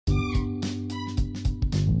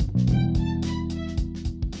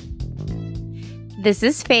This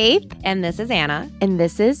is Faith. And this is Anna. And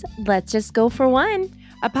this is Let's Just Go for One,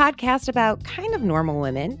 a podcast about kind of normal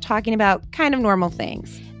women talking about kind of normal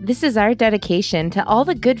things. This is our dedication to all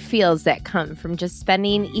the good feels that come from just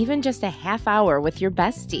spending even just a half hour with your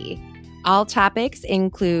bestie. All topics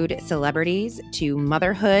include celebrities, to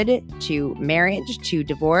motherhood, to marriage, to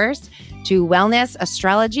divorce, to wellness,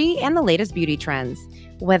 astrology, and the latest beauty trends.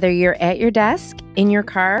 Whether you're at your desk, in your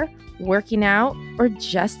car, working out, or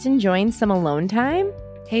just enjoying some alone time.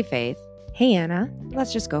 Hey, Faith. Hey, Anna.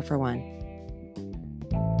 Let's just go for one.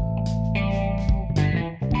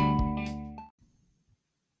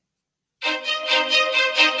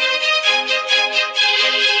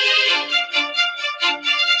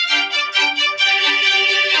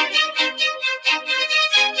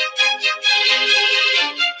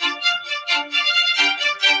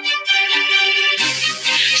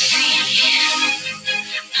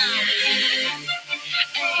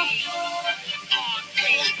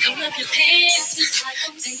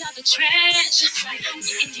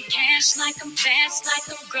 Like I'm fast, like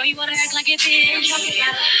a girl, you wanna act like it is.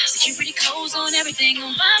 Security codes on everything. On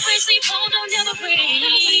my face, sleep on, don't never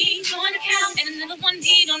breathe. One account and another one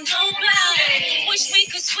he don't know about. Wish we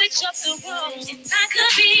could switch up the roles. If I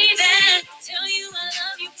could be that, tell you I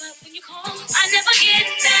love you, but when you call, I never get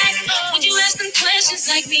back. Would you ask them questions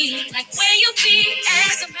like me? Like where you be?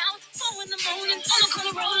 Ask about 4 in the morning, on the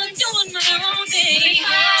corner rolling, doing my own thing.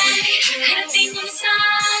 Had a thing on the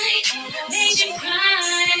side, made you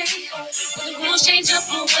cry. Will the rules change up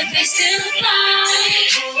or would they still apply?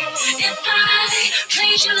 If I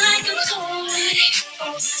played you like a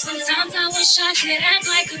toy, sometimes I wish I could act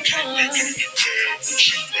like a boy.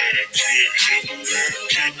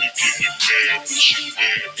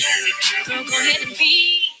 Girl, go ahead and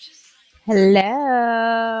be.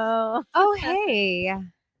 Hello. Oh, hey.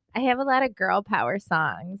 I have a lot of girl power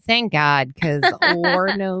songs. Thank God, because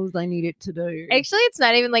Lord knows I need it today. Actually, it's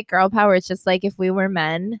not even like girl power. It's just like if we were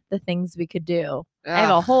men, the things we could do. I have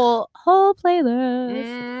a whole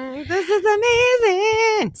playlist. This is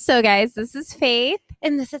amazing. So, guys, this is Faith.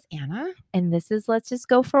 And this is Anna. And this is Let's Just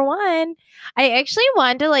Go for One. I actually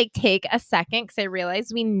wanted to take a second because I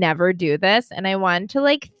realized we never do this. And I wanted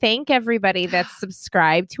to thank everybody that's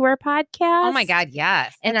subscribed to our podcast. Oh my God,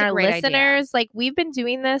 yes. And That's our a great listeners. idea. We've been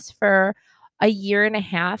doing this for a year and a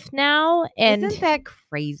half now. And isn't that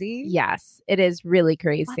crazy? yes, it is really What the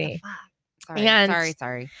crazy. fuck? Sorry, And-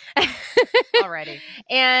 sorry. Already.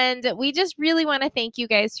 And we just really want to thank you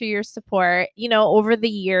guys for your support, over the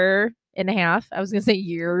year and a half. I was going to say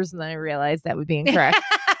years, and then I realized that would be incorrect.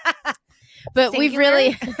 But we've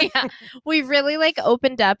really, we've really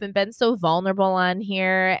opened up and been so vulnerable on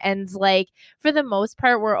here. And for the most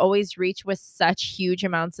part, we're always reached with such huge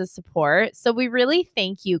amounts of support. So we really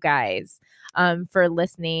thank you guys for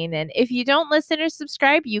listening. And if you don't listen or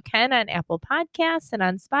subscribe, you can on Apple Podcasts and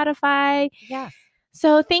on Spotify. Yes.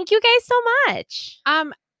 So thank you guys so much.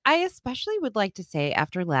 I especially would like to say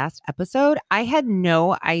after last episode, I had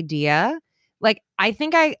no idea. I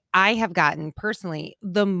think I have gotten personally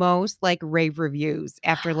the most rave reviews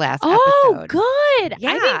after last episode. Good.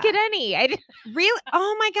 Yeah. I didn't get any. I didn't. Really?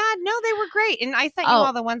 Oh my God. No, they were great. And I sent you Oh.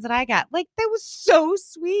 all the ones that I got. That was so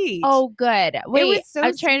sweet. Oh, good. Wait, was so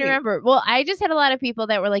I'm trying to sweet. remember. Well, I just had a lot of people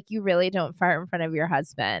that were like, you really don't fart in front of your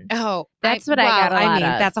husband. Oh, That's what I got a lot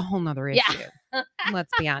of. that's a whole nother issue. Yeah.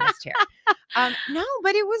 Let's be honest here. No,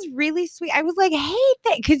 but it was really sweet. I was like,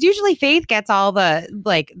 hey, because usually Faith gets all the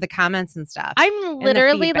the comments and stuff. I'm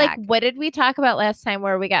literally feedback. what did we talk about last time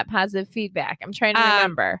where we got positive feedback? I'm trying to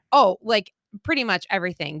remember. Oh, pretty much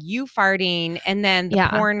everything. You farting and then the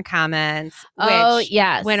porn comments, which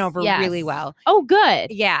yes. went over yes. really well. Oh,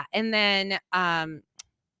 good. Yeah. And then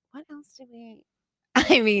what else did we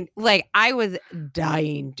I mean, I was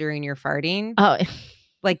dying during your farting. Oh,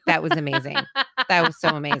 That was amazing. That was so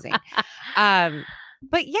amazing.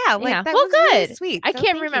 But yeah, yeah. that Well, was really good. sweet. I So can't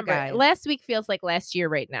thank you remember. guys. Last week feels like last year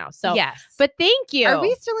right now. So, yes. but thank you. Are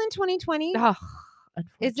we still in 2020? Oh,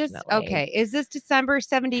 Is this unfortunately. okay? Is this December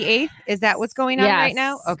 78th? Is that what's going on right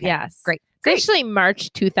now? Yes. Okay. Yes. Great. It's actually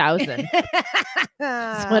March 2000.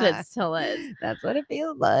 That's what it still is. That's what it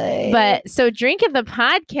feels like. But so Drink of the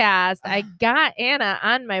Podcast, I got Anna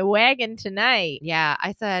on my wagon tonight. yeah,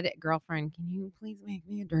 I said, girlfriend, can you please make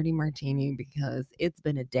me a dirty martini because it's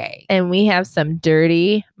been a day. And we have some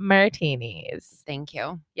dirty martinis. Thank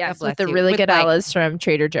you. Yes, God with the bless you. really With, good olives from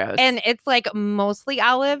Trader Joe's. And it's mostly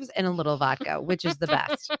olives and a little vodka, which is the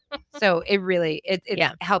best. So it really, it's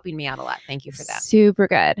helping me out a lot. Thank you for that. Super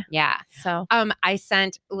good. Yeah. So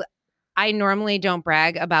I normally don't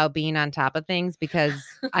brag about being on top of things because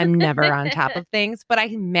I'm never on top of things, but I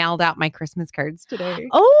mailed out my Christmas cards today.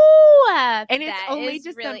 oh, And it's That only is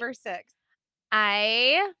really- December 6th.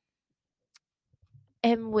 I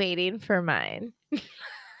am waiting for mine.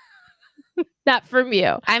 Not from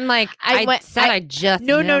you. I'm like, I I went- said I- I just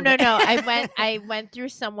No. mailed it. I went through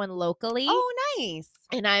someone locally. Oh, nice.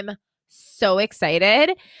 And I'm so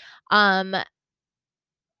excited. And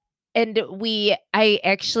I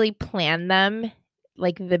actually planned them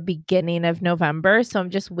like the beginning of November. So I'm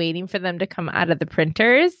just waiting for them to come out of the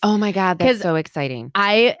printers. Oh my God, that's 'Cause so exciting.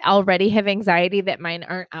 I already have anxiety that mine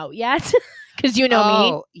aren't out yet. Because you know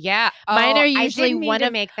me. Oh, yeah. Mine are I usually didn't mean one to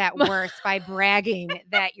of- make that worse by bragging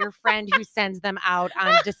that your friend who sends them out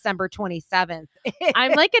on December 27th.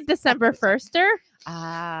 I'm like a December 1ster.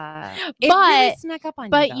 It really snuck up on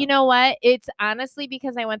you. But though. you know what? It's honestly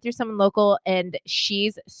because I went through someone local and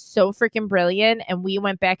she's so freaking brilliant. And we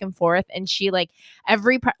went back and forth. And she like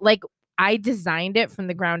I designed it from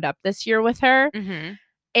the ground up this year with her. Mhm.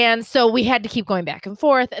 And so we had to keep going back and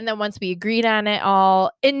forth. And then once we agreed on it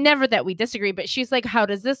all, and never that we disagreed, but she's like, how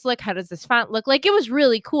does this look? How does this font look? Like, it was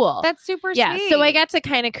really cool. That's super Yeah. sweet. So I got to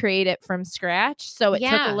kind of create it from scratch. So it took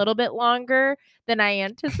Yeah. a little bit longer than I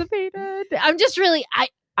anticipated. I'm just really,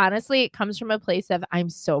 honestly, it comes from a place of I'm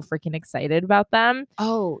so freaking excited about them.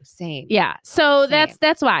 Oh, same. Yeah. So Same.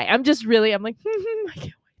 that's why I'm like, I can't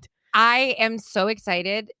wait. I am so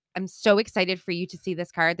excited. I'm so excited for you to see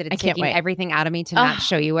this card that I it's can't taking wait. everything out of me to not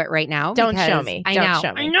show you it right now. Don't show because me. I Don't know.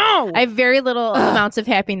 show me. I know. I have very little Ugh. amounts of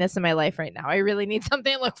happiness in my life right now. I really need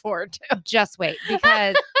something to look forward to. Just wait,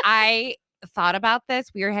 because I thought about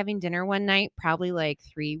this. We were having dinner one night, probably like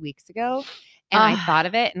 3 weeks ago, and I thought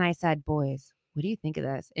of it and I said, boys, what do you think of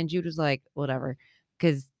this? And Jude was like, whatever,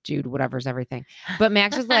 because Jude, whatever's everything. But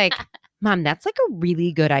Max was like, Mom, that's like a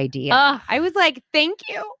really good idea. I was like, thank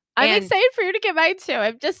you. I'm And- excited for you to get mine too.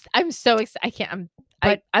 I'm so excited. I can't.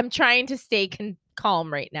 I'm trying to stay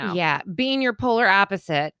calm right now. Yeah, being your polar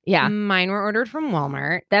opposite. Yeah. Mine were ordered from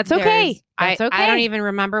Walmart. That's okay. There's- That's I don't okay. even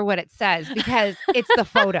remember what it says because it's the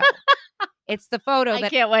photo. It's the photo I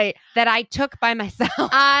that can't wait. that I took by myself.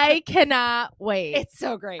 I cannot wait. It's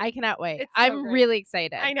so great. I cannot wait. It's so I'm great. really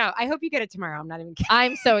excited. I know. I hope you get it tomorrow. I'm not even kidding.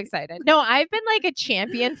 I'm so excited. No, I've been like a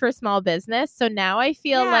champion for small business. So now I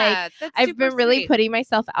feel like that's I've super been really sweet. putting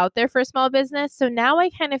myself out there for small business. So now I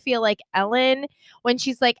kind of feel like Ellen, when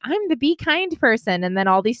she's like, I'm the be kind person. And then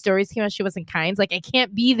all these stories came out, she wasn't kind. Like, I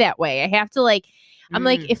can't be that way. I have to I'm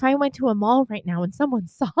like, if I went to a mall right now and someone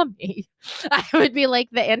saw me, I would be like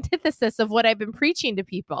the antithesis of what I've been preaching to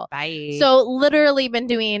people. Bye. So literally been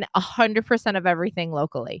doing 100% of everything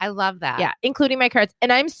locally. I love that. Yeah, including my cards.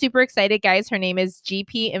 And I'm super excited, guys. Her name is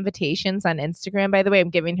GP Invitations on Instagram, by the way. I'm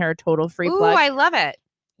giving her a total free Ooh, plug. I love it.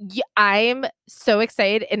 Yeah, I'm so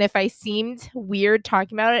excited. And if I seemed weird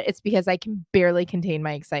talking about it, it's because I can barely contain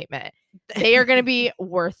my excitement. They are going to be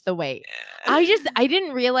worth the wait. I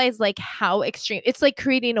didn't realize like how extreme. It's like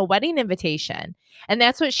creating a wedding invitation. And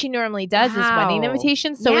that's what she normally does is wedding Wow.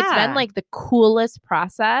 invitations. So it's Yeah. been like the coolest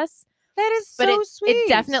process. That is But so sweet. it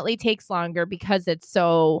definitely takes longer because it's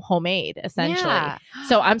so homemade, essentially. Yeah.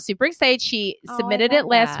 So I'm super excited. She Oh, I submitted it love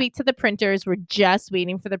last that. week to the printers. We're just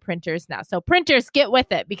waiting for the printers now. So printers, get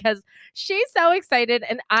with it because she's so excited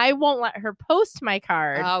and I won't let her post my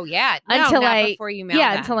card. Oh yeah. Until not I- before you mail yeah,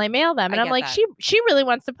 them. until I mail them. I And I'm get like, that. she really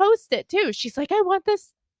wants to post it too. She's like, I want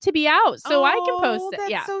this to be out so I can post it.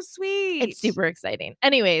 That's Yeah. so sweet. It's super exciting.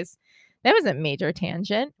 Anyways, that was a major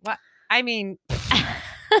tangent. I mean,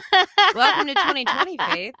 welcome to 2020,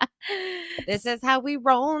 Faith. This is how we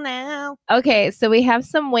roll now. Okay, so we have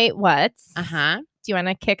some wait whats. Uh-huh. Do you want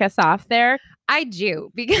to kick us off there? I do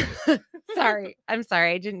because sorry. I'm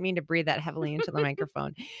sorry. I didn't mean to breathe that heavily into the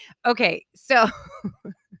microphone. Okay, so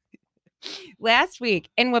last week,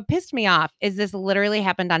 and what pissed me off is this literally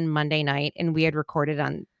happened on Monday night, and we had recorded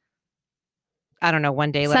on I don't know,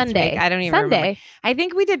 one day last Sunday. week. I don't even remember. Sunday. I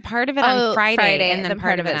think we did part of it on Friday, and then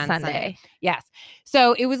part of it on Sunday. Sunday. Yes.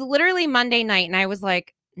 So it was literally Monday night, and I was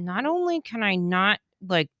like, not only can I not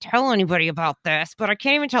like tell anybody about this, but I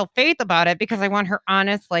can't even tell Faith about it because I want her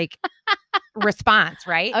honest like response,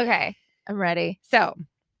 right? Okay, I'm ready. So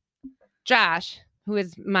Josh, who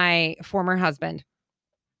is my former husband,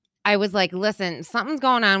 I was like, listen, something's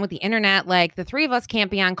going on with the internet. Like the three of us can't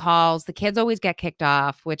be on calls. The kids always get kicked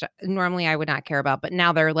off, which normally I would not care about, but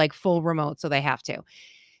now they're like full remote, so they have to.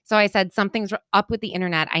 So I said, something's up with the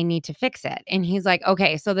internet. I need to fix it. And he's like,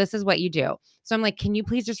 okay, so this is what you do. So I'm like, can you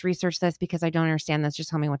please just research this because I don't understand this. Just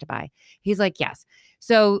tell me what to buy. He's like, yes.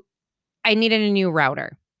 So I needed a new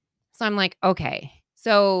router. So I'm like, okay.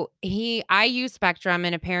 So I use Spectrum,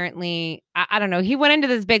 and apparently, I don't know. He went into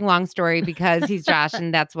this big long story because he's Josh,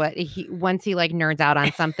 and that's what once he like nerds out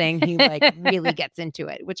on something, he like really gets into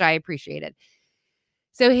it, which I appreciated.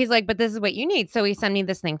 So he's like, but this is what you need. So he sent me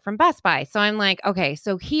this thing from Best Buy. So I'm like, okay.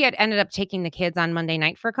 So he had ended up taking the kids on Monday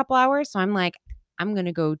night for a couple hours. So I'm like, I'm going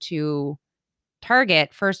to go to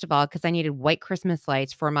Target, first of all, because I needed white Christmas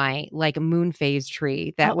lights for my like moon phase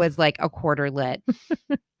tree that was like a quarter lit.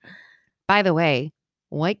 By the way,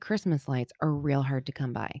 white Christmas lights are real hard to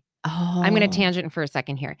come by. Oh. I'm going to tangent for a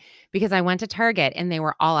second here because I went to Target and they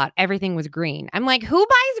were all out. Everything was green. I'm like, who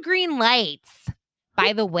buys green lights?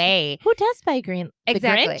 By the way, Who does buy green?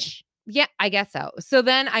 Exactly. The Grinch? Yeah, I guess so. So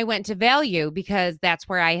then I went to Value because that's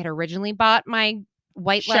where I had originally bought my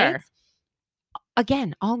white lights.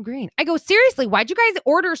 Again, all green. I go, seriously, why'd you guys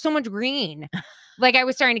order so much green? Like I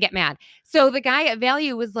was starting to get mad. So the guy at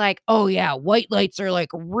Value was like, oh yeah, white lights are like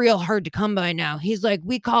real hard to come by now. He's like,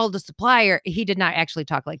 we called the supplier. He did not actually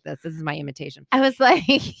talk like this. This is my imitation. I was like,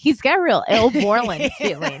 he's got a real Il Borland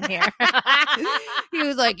feeling here. He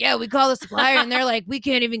was like, yeah, we call the supplier and they're like, we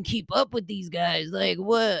can't even keep up with these guys. Like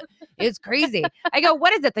what? It's crazy. I go,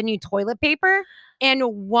 what is it? The new toilet paper? And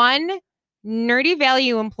one nerdy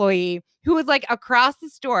Value employee who was like across the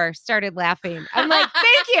store started laughing. I'm like,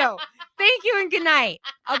 thank you. Thank you and good night.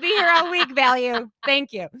 I'll be here all week, Value.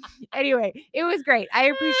 Thank you. Anyway, it was great. I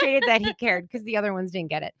appreciated that he cared because the other ones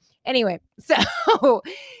didn't get it. Anyway, so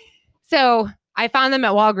I found them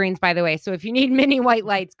at Walgreens, by the way. So if you need mini white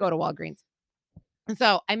lights, go to Walgreens.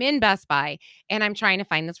 So I'm in Best Buy and I'm trying to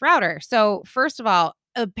find this router. So first of all,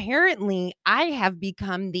 apparently I have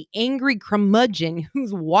become the angry curmudgeon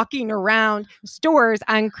who's walking around stores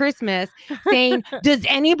on Christmas saying, does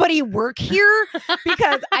anybody work here?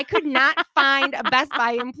 Because I could not find a Best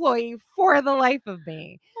Buy employee for the life of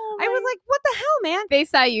me. I was like, what the hell, man? They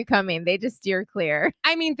saw you coming. They just steer clear.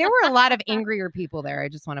 I mean, there were a lot of angrier people there. I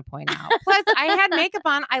just want to point out. Plus, I had makeup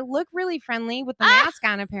on. I look really friendly with the mask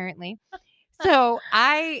on, apparently. So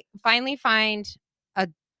I finally find a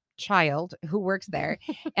child who works there.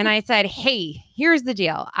 And I said, hey, here's the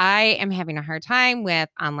deal. I am having a hard time with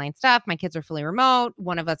online stuff. My kids are fully remote.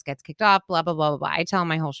 One of us gets kicked off, blah, blah, blah, blah, blah. I tell him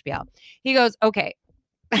my whole spiel. He goes, okay.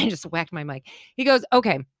 I just whacked my mic. He goes,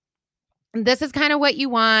 okay, this is kind of what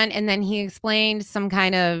you want. And then he explained some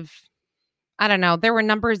kind of, I don't know, there were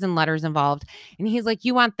numbers and letters involved. And he's like,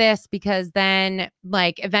 you want this because then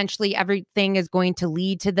like eventually everything is going to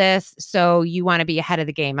lead to this. So you want to be ahead of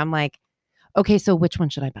the game. I'm like, okay, so which one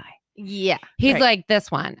should I buy? Yeah. He's like,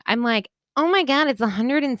 this one. I'm like, oh my God, it's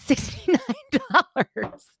 $169.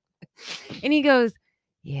 And he goes,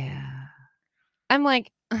 yeah. I'm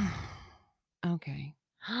like, oh, okay,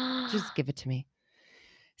 just give it to me.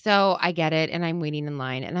 So I get it. And I'm waiting in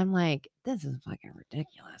line and I'm like, this is fucking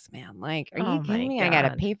ridiculous, man. Like, are you kidding me? I got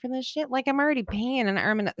to pay for this shit. Like I'm already paying an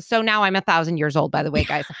arm. So now I'm 1,000 years old, by the way,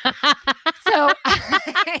 guys. So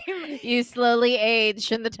you slowly age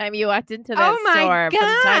from the time you walked into that store from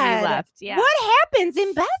the time you left. Yeah. What happens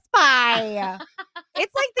in Best Buy?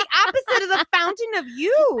 It's like the opposite of the fountain of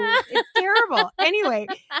youth. It's terrible. Anyway,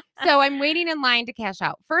 so I'm waiting in line to cash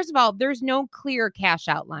out. First of all, there's no clear cash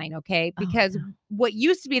out line, okay? Because what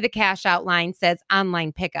used to be the cash out line says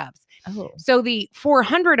online pickups. Oh. So the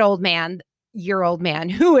 400-year-old man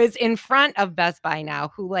who is in front of Best Buy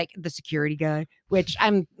now, who like the security guy, which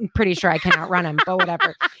I'm pretty sure I can outrun him, but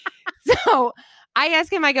whatever. So I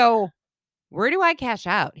ask him, I go, where do I cash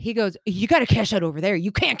out? He goes, you got to cash out over there.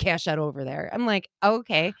 You can't cash out over there. I'm like,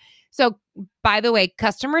 okay. So by the way,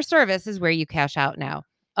 customer service is where you cash out now.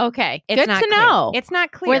 Okay. It's Good not to clear. know. It's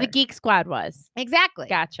not clear. Where the Geek Squad was. Exactly.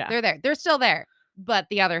 Gotcha. They're there. They're still there. But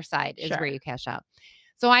the other side is where you cash out.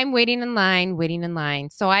 So I'm waiting in line.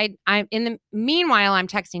 So I'm in the meanwhile, I'm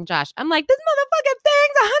texting Josh. I'm like, this motherfucking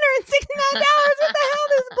thing's $169. What the hell?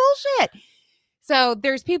 This is bullshit. So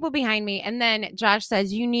there's people behind me. And then Josh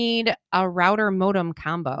says, you need a router modem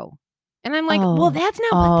combo. And I'm like, well, that's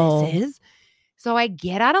not what this is. So I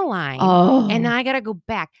get out of line and then I got to go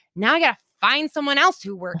back. Now I got to find someone else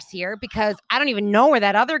who works here because I don't even know where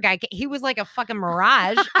that other guy, he was like a fucking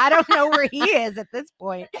mirage. I don't know where he is at this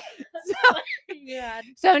point.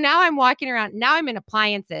 So now I'm walking around. Now I'm in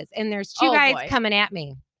appliances and there's two guys coming at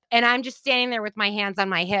me. And I'm just standing there with my hands on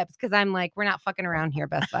my hips because I'm like, we're not fucking around here,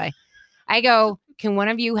 Best Buy. I go, can one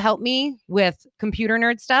of you help me with computer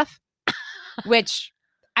nerd stuff? Which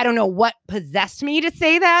I don't know what possessed me to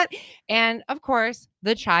say that. And of course,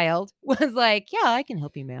 the child was like, yeah, I can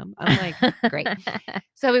help you, ma'am. I'm like, great.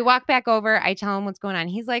 So we walk back over. I tell him what's going on.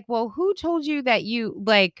 He's like, well, who told you that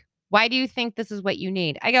why do you think this is what you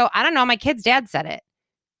need? I go, I don't know. My kid's dad said it.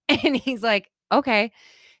 And he's like, okay.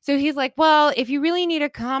 So he's like, well, if you really need a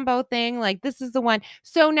combo thing, like this is the one.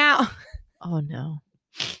 So now. Oh, no.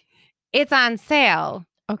 It's on sale.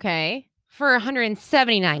 Okay. for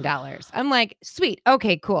 $179. I'm like, sweet.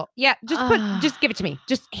 Okay, cool. Yeah, just give it to me.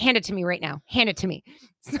 Just hand it to me right now. Hand it to me.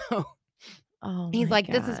 So he's like,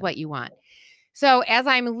 this is what you want. So as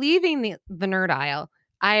I'm leaving the nerd aisle,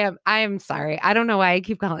 I am sorry. I don't know why I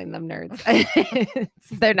keep calling them nerds.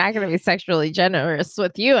 They're not going to be sexually generous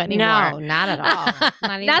with you anymore. No, not at all.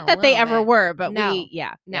 Not that they ever were, but no.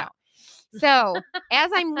 No. So as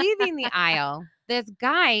I'm leaving the aisle, this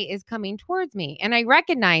guy is coming towards me and I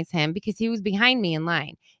recognize him because he was behind me in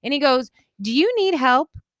line. And he goes, do you need help?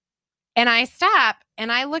 And I stop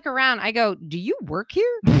and I look around. I go, do you work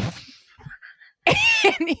here?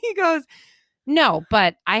 And he goes, no,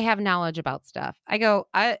 but I have knowledge about stuff. I go,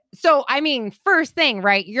 first thing,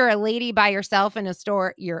 right? You're a lady by yourself in a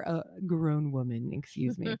store. You're a grown woman,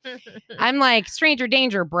 excuse me. I'm like, stranger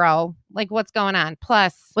danger, bro. Like, what's going on?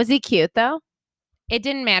 Plus, was he cute though? It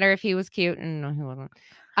didn't matter if he was cute. No, he wasn't.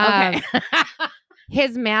 Okay.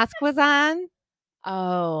 His mask was on.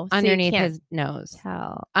 Oh, underneath his nose.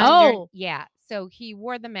 Yeah. So he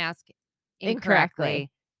wore the mask incorrectly.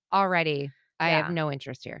 Already. I have no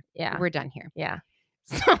interest here. Yeah. We're done here. Yeah.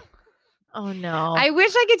 So, oh no. I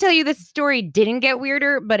wish I could tell you this story didn't get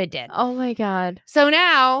weirder, but it did. Oh my God. So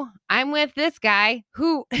now I'm with this guy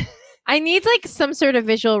who I need like some sort of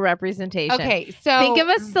visual representation. Okay. So think of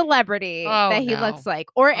a celebrity that he looks like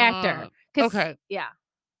or actor. Okay. Yeah.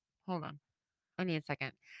 Hold on. I need a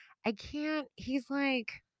second. I can't. He's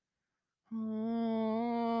like.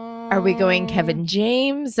 Are we going Kevin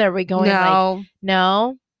James? Are we going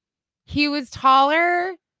no? He was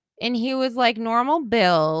taller and he was like normal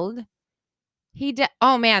build.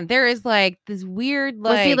 Oh man, there is like this weird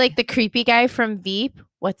like. Was he like the creepy guy from Veep?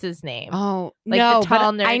 What's his name? Oh, like no, the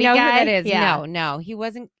tall nerdy I know guy? who that is. Yeah. No, he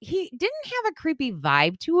wasn't. He didn't have a creepy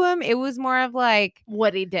vibe to him. It was more of like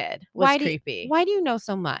what he did was creepy. Why do you know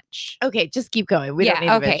so much? Okay, just keep going. We don't need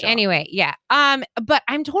okay. visual. Anyway, yeah. But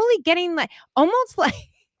I'm totally getting like almost like.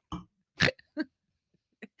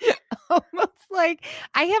 Almost like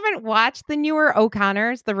I haven't watched the newer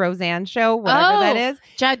O'Connors, the Roseanne show, whatever that is.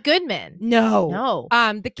 Judd Goodman. No.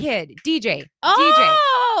 The kid, DJ.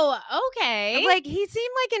 Oh, okay. Like he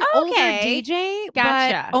seemed like an older DJ,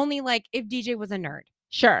 Gotcha. but only like if DJ was a nerd.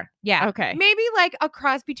 Sure. Yeah. Okay. Maybe like a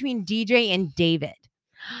cross between DJ and David.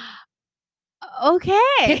 Okay.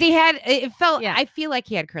 Because he had, I feel like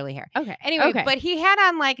he had curly hair. Okay. Anyway, but he had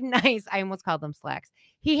on like nice, I almost called them slacks.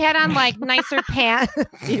 He had on like nicer pants.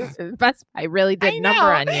 Best Buy really did number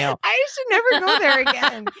on you. I should never go there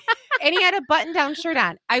again. And he had a button-down shirt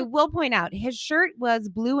on. I will point out his shirt was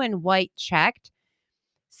blue and white checked.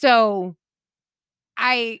 So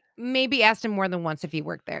I maybe asked him more than once if he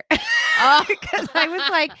worked there. Because I was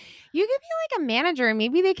like, you could be like a manager and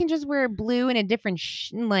maybe they can just wear blue in a different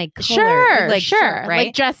like color. Sure. Right?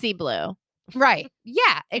 Like dressy blue. Right.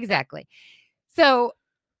 Yeah, exactly. So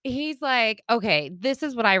he's like, okay, this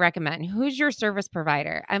is what I recommend. Who's your service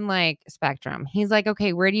provider? I'm like, Spectrum. He's like,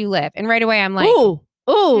 okay, where do you live? And right away I'm like,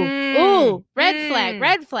 ooh,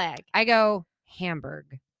 red flag. I go,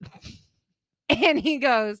 Hamburg. And he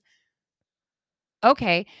goes,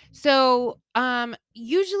 okay. So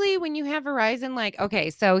usually when you have Verizon, like, okay,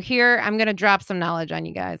 so here I'm going to drop some knowledge on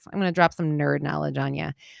you guys. I'm going to drop some nerd knowledge on you.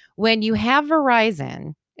 When you have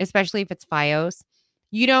Verizon, especially if it's Fios,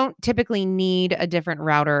 you don't typically need a different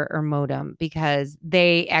router or modem because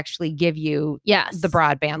they actually give you the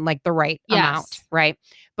broadband, like the right amount, right?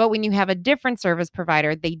 But when you have a different service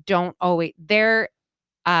provider, they don't always, their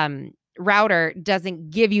router doesn't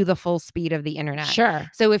give you the full speed of the internet. Sure.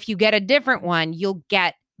 So if you get a different one, you'll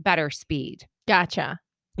get better speed. Gotcha.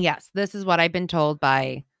 Yes, this is what I've been told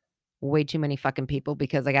by way too many fucking people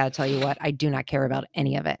because I got to tell you what, I do not care about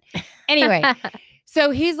any of it. Anyway.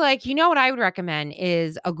 So he's like, you know what I would recommend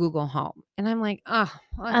is a Google Home. And I'm like,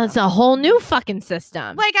 it's a whole new fucking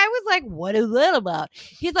system. Like, I was like, what is that about?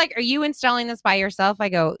 He's like, are you installing this by yourself? I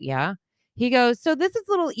go, yeah. He goes, so this is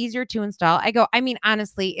a little easier to install. I go, I mean,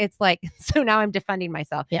 honestly, it's like, so now I'm defending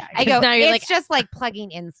myself. Yeah. I go, now you're it's just like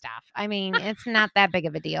plugging in stuff. I mean, it's not that big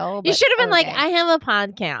of a deal. You should have been like, I have a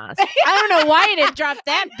podcast. I don't know why I didn't drop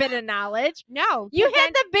that bit of knowledge. No. You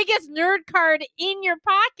had the biggest nerd card in your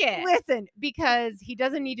pocket. Listen, because he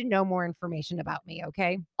doesn't need to know more information about me,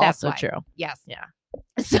 okay? That's also true. Yes. Yeah.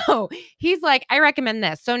 So he's like, I recommend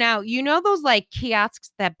this. So now, you know, those like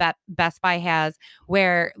kiosks that Best Buy has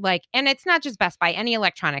where like, and it's not just Best Buy, any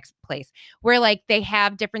electronics place where like they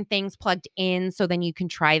have different things plugged in so then you can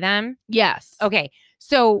try them. Yes. Okay.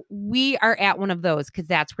 So we are at one of those because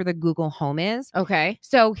that's where the Google Home is. Okay.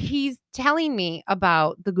 So he's telling me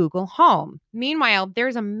about the Google Home. Meanwhile,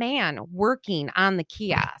 there's a man working on the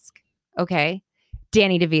kiosk. Okay.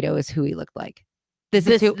 Danny DeVito is who he looked like. This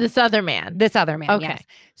is who this other man. this other man. Okay. Yes.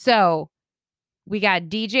 So we got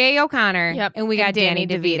DJ O'Connor Yep, and we got and Danny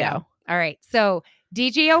Danny DeVito. DeVito. All right. So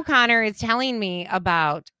DJ O'Connor is telling me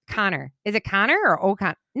about Connor. Is it Connor or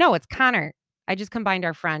O'Connor? No, it's Connor. I just combined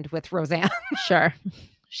our friend with Roseanne. Sure.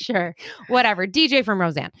 Sure. Whatever. DJ from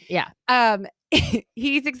Roseanne. Yeah.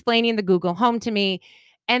 He's explaining the Google Home to me.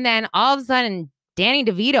 And then all of a sudden, Danny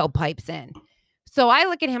DeVito pipes in. So I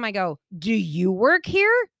look at him, I go, do you work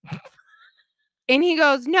here? And he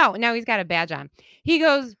goes, no. Now he's got a badge on. He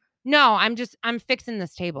goes, no, I'm fixing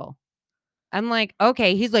this table. I'm like,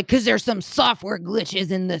 okay. He's like, because there's some software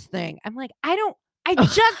glitches in this thing. I'm like, I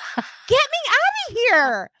just, get me out of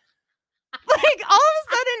here. Like all of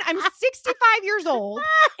a sudden, I'm 65 years old,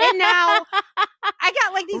 and now I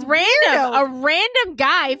got like these weirdos. A random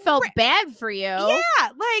guy felt bad for you. Yeah,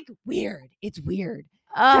 like weird. It's weird.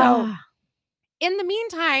 Oh. In the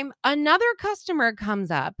meantime, another customer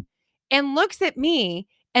comes up and looks at me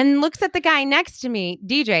and looks at the guy next to me,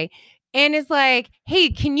 DJ, and is like, "Hey,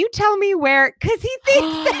 can you tell me where?" Because he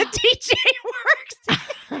thinks that DJ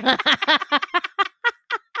works.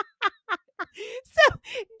 So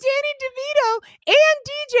Danny DeVito and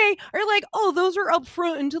DJ are like, oh, those are up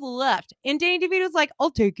front and to the left. And Danny DeVito's like,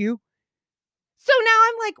 I'll take you. So now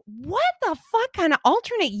I'm like, what the fuck kind of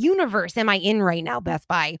alternate universe am I in right now, Best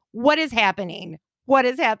Buy? What is happening? What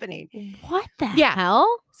is happening? What the Yeah. hell?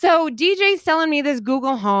 So DJ's selling me this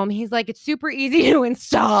Google Home. He's like, it's super easy to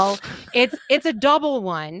install. It's a double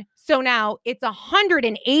one. So now it's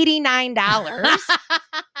 $189.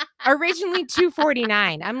 Originally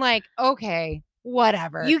 $249. I'm like, okay,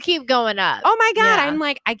 whatever. You keep going up. Oh my God. Yeah. I'm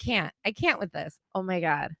like, I can't with this. Oh my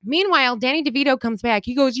God. Meanwhile, Danny DeVito comes back.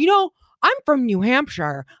 He goes, I'm from New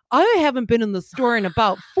Hampshire. I haven't been in the store in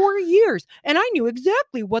about 4 years, and I knew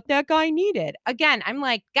exactly what that guy needed. Again, I'm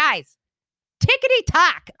like, guys, tickety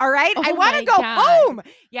tock. All right. Oh I want to my go God. home.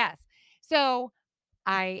 Yes. So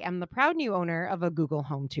I am the proud new owner of a Google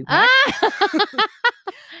Home 2-pack.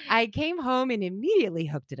 I came home and immediately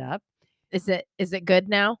hooked it up. Is it good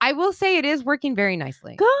now? I will say it is working very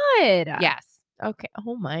nicely. Good. Yes. Okay.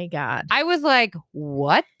 Oh my God. I was like,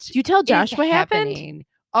 what? Did you tell Josh is what happened? happening?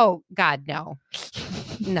 Oh God, no.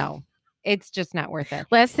 No. It's just not worth it.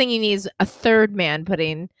 Last thing you need is a third man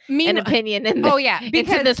putting an opinion in Oh yeah,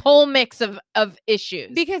 into this whole mix of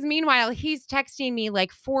issues. Because meanwhile, he's texting me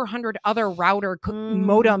like 400 other router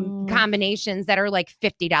modem combinations that are like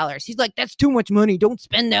 $50. He's like, that's too much money. Don't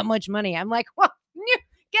spend that much money. I'm like, well,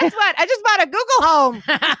 guess what? I just bought a Google Home.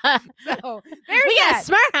 So there's we got a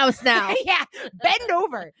smart house now. Yeah, bend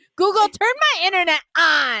over. Google, turn my internet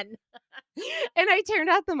on. And I turned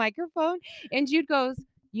out the microphone, and Jude goes,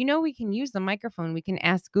 we can use the microphone. We can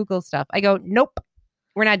ask Google stuff. I go, nope,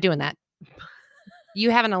 we're not doing that.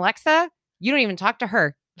 You have an Alexa. You don't even talk to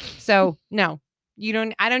her. So no,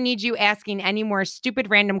 I don't need you asking any more stupid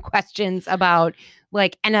random questions about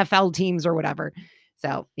like NFL teams or whatever.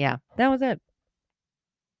 So yeah, that was it.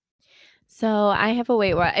 So I have a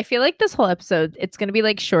Wait What. I feel like this whole episode, it's going to be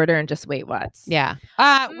like shorter and just Wait What's. Yeah.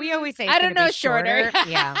 We always say, I don't know, shorter.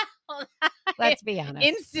 Yeah. Let's be honest.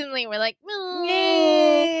 Instantly, we're like,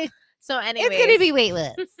 Yay. So anyway, It's going to be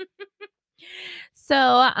Waitlist. So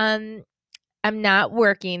I'm not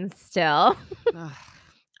working still.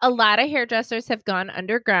 A lot of hairdressers have gone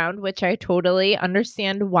underground, which I totally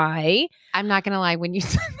understand why. I'm not going to lie. When you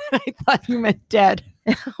said that, I thought you meant dead.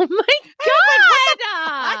 Oh my God.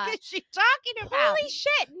 What is she talking about? Holy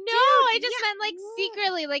shit. No, I just meant like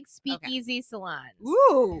secretly, like speakeasy salons.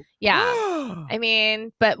 Ooh. Yeah. I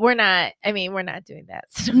mean, but we're not doing that.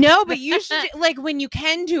 No, but you should, like, when you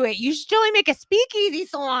can do it, you should only make a speakeasy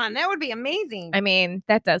salon. That would be amazing. I mean,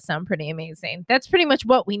 that does sound pretty amazing. That's pretty much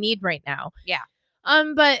what we need right now. Yeah.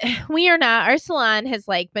 But we are not. Our salon has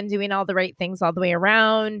like been doing all the right things all the way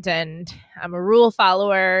around, and I'm a rule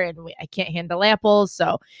follower, and I can't handle apples,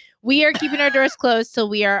 so we are keeping our doors closed till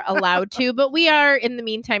we are allowed to. But we are, in the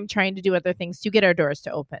meantime, trying to do other things to get our doors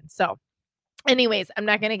to open. So, anyways, I'm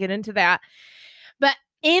not going to get into that. But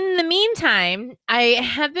in the meantime, I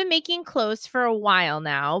have been making clothes for a while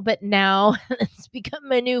now, but now it's become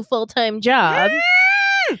my new full-time job.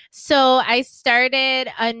 So I started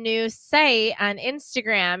a new site on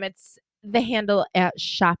Instagram. It's the handle at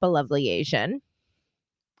Shop a Lovely Asian.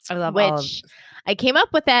 I love which I came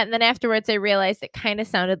up with that, and then afterwards I realized it kind of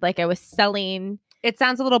sounded like I was selling. It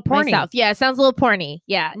sounds a little porny. Myself. Yeah, it sounds a little porny.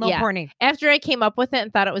 Yeah, porny. After I came up with it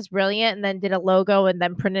and thought it was brilliant, and then did a logo and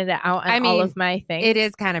then printed it out on all of my things. It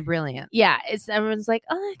is kind of brilliant. Yeah, everyone's like,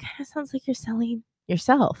 oh, that kind of sounds like you're selling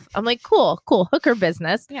yourself. I'm like, cool, hooker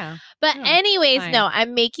business. Yeah. But anyways, fine. no,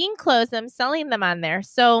 I'm making clothes. I'm selling them on there.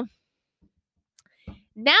 So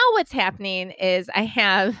now what's happening is I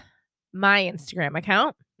have my Instagram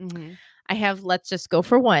account. Mm-hmm. I have Let's Just Go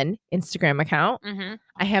for One Instagram account. Mm-hmm.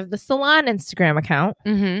 I have the Salon Instagram account.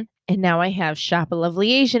 Mm-hmm. And now I have Shop a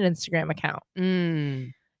Lovely Asian Instagram account.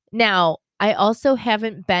 Mm. Now, I also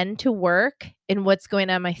haven't been to work in what's going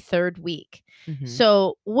on my 3rd week. Mm-hmm.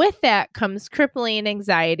 So with that comes crippling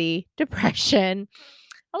anxiety, depression,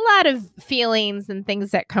 a lot of feelings and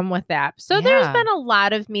things that come with that. So there's Yeah. been a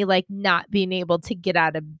lot of me like not being able to get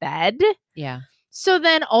out of bed. Yeah. So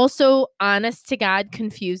then also, honest to God,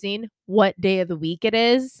 confusing what day of the week it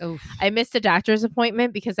is. Oof. I missed a doctor's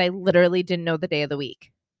appointment because I literally didn't know the day of the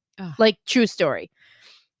week. Ugh. Like, true story.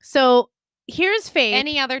 So here's Faith.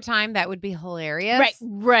 Any other time that would be hilarious.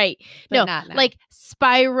 Right. But No, not now. like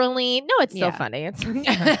spiraling. No, it's still Yeah. funny. It's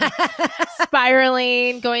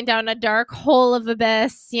spiraling, going down a dark hole of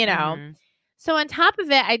abyss, you know. Mhm. So on top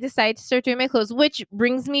of it, I decided to start doing my clothes, which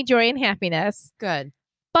brings me joy and happiness. Good.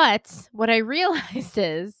 But what I realized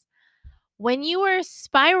is when you are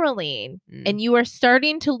spiraling Mm. and you are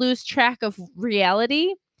starting to lose track of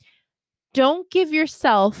reality, don't give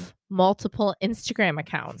yourself multiple Instagram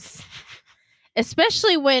accounts.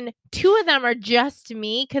 Especially when 2 of them are just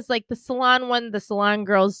me, because like the salon one, the salon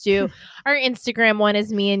girls do. Our Instagram one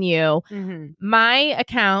is me and you. Mm-hmm. My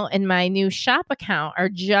account and my new shop account are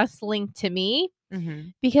just linked to me. Mm-hmm.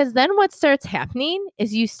 Because then what starts happening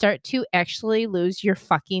is you start to actually lose your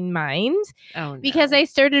fucking mind. Oh, no. Because I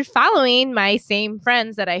started following my same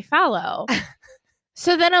friends that I follow.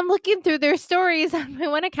 So then I'm looking through their stories on my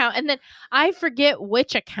one account, and then I forget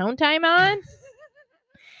which account I'm on.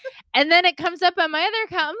 And then it comes up on my other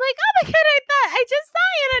account. I'm like, oh my God, I just saw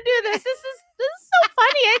you to do this. This is so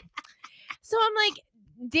funny. So I'm like,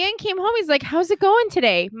 Dan came home. He's like, how's it going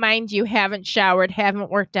today? Mind you, haven't showered, haven't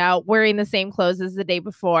worked out, wearing the same clothes as the day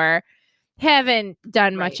before, haven't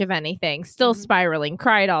done much Right. of anything, still Mhm. spiraling,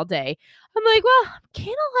 cried all day. I'm like, well, I'm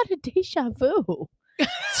getting a lot of deja vu.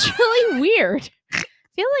 It's really weird. I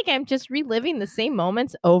feel like I'm just reliving the same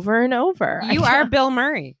moments over and over. You are Bill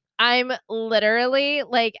Murray. I'm literally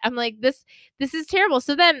like, I'm like, this is terrible.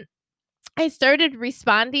 So then I started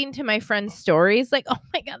responding to my friends' stories, like, oh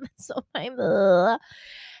my God, that's so funny. Ugh.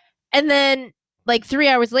 And then like 3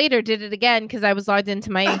 hours later, did it again because I was logged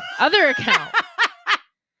into my other account.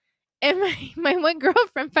 And my one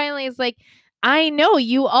girlfriend finally is like, I know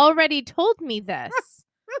you already told me this.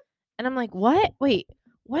 And I'm like, what? Wait,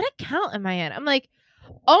 what account am I in? I'm like,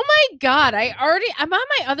 oh my God, I'm on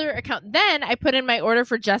my other account. Then I put in my order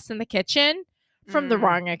for Just in the Kitchen from the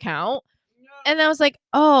wrong account. And I was like,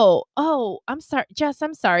 oh, I'm sorry, Jess,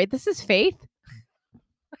 I'm sorry. This is Faith.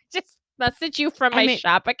 I just messaged you from my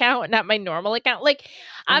shop account, not my normal account. Like,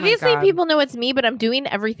 obviously people know it's me, but I'm doing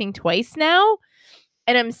everything twice now.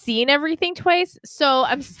 And I'm seeing everything twice. So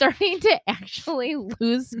I'm starting to actually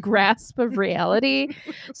lose grasp of reality.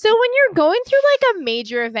 So when you're going through like a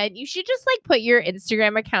major event, you should just like put your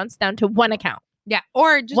Instagram accounts down to one account. Yeah.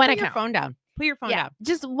 Or just One put account. your phone down. Put your phone down.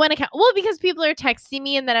 Just one account. Well, because people are texting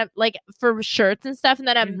me and then I'm like for shirts and stuff. And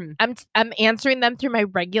then I'm answering them through my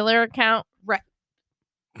regular account. Right.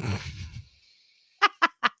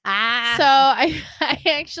 So I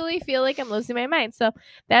actually feel like I'm losing my mind. So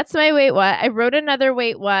that's my wait what. I wrote another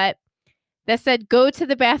wait what that said go to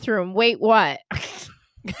the bathroom. Wait what?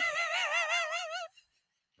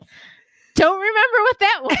 Don't remember what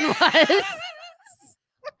that one was.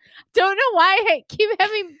 Don't know why I keep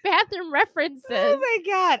having bathroom references. Oh my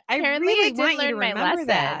God. Apparently really I did want you learn to my remember lesson.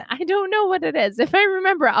 that. I don't know what it is. If I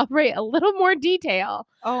remember, I'll write a little more detail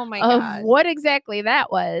Oh my of God. what exactly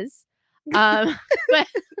that was. But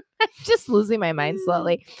I'm just losing my mind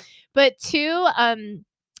slowly. But two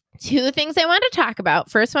things I want to talk about.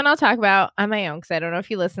 First one I'll talk about on my own because I don't know if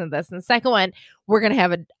you listen to this. And the second one we're going to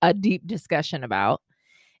have a deep discussion about.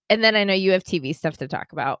 And then I know you have TV stuff to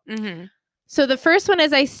talk about. Mm-hmm. So the first one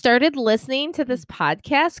is I started listening to this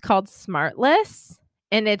podcast called Smartless.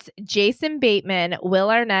 And it's Jason Bateman,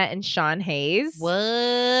 Will Arnett, and Sean Hayes. What?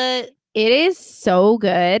 It is so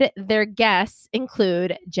good. Their guests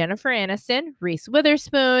include Jennifer Aniston, Reese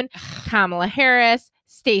Witherspoon, Kamala Harris,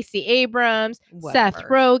 Stacey Abrams, Seth Whatever.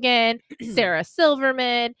 Rogen, Sarah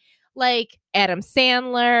Silverman, like Adam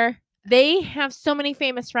Sandler. They have so many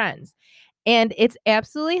famous friends. And it's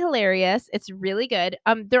absolutely hilarious. It's really good.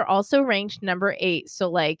 They're also ranked number 8. So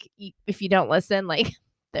like if you don't listen, like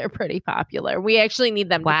they're pretty popular. We actually need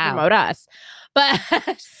them to promote us. But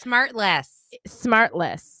Smartless.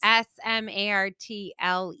 Smartless. Smartless.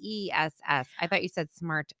 I thought you said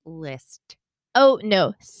smart list. Oh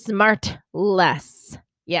no, Smartless.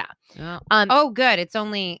 Yeah. Oh, good. It's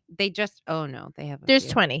only they have there's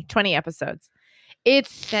 20 episodes.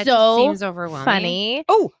 It's That so just seems overwhelming. funny.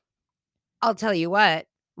 Oh, I'll tell you what.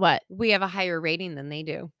 What? We have a higher rating than they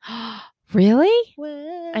do. Really?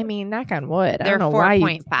 What? I mean, knock on wood. They're I don't know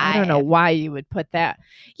 4.5. why you would put that.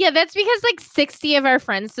 Yeah, that's because like 60 of our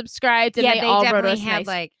friends subscribed and Yeah, they they all wrote definitely us had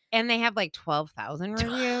nice. and they have like 12,000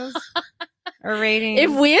 reviews or ratings.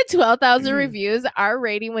 If we had 12,000 reviews, our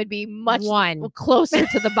rating would be much One. closer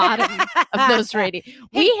to the bottom of those ratings.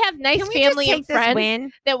 We have nice Can we family just and take this friends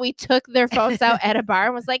win? that we took their phones out at a bar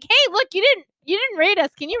and was like, "Hey, look, you didn't rate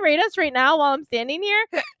us. Can you rate us right now while I'm standing here?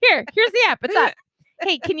 Here's the app. It's up.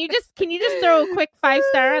 Hey, can you just throw a quick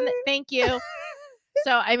 5-star on it? Thank you."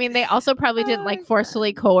 So, I mean, they also probably didn't like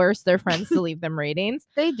forcefully coerce their friends to leave them ratings.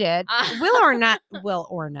 They did. Will Arnett feels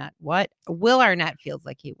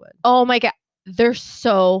like he would. Oh my God. They're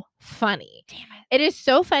so funny. Damn it. It is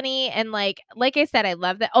so funny. And like I said, I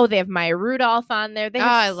love that. Oh, they have Maya Rudolph on there. They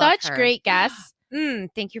have such great guests.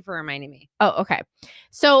 Thank you for reminding me. Oh, okay.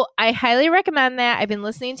 So I highly recommend that. I've been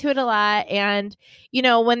listening to it a lot. And,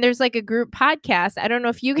 when there's like a group podcast, I don't know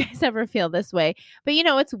if you guys ever feel this way, but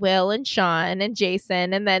it's Will and Sean and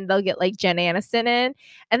Jason, and then they'll get like Jen Aniston in.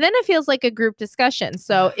 And then it feels like a group discussion.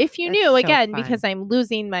 So if you knew, again, because I'm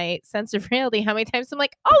losing my sense of reality, how many times I'm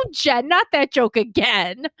like, oh, Jen, not that joke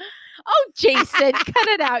again. Oh, Jason, cut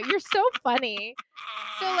it out. You're so funny.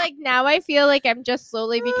 So like now I feel like I'm just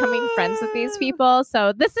slowly becoming friends with these people.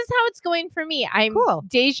 So this is how it's going for me. I'm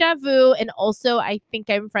deja vu. And also I think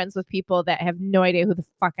I'm friends with people that have no idea who the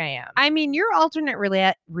fuck I am. I mean, your alternate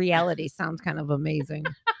reality sounds kind of amazing.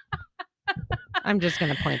 I'm just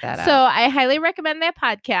going to point that out. So I highly recommend that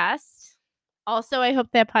podcast. Also, I hope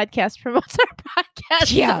that podcast promotes our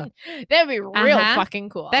podcast. Yeah. That'd be real fucking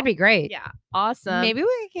cool. That'd be great. Yeah. Awesome. Maybe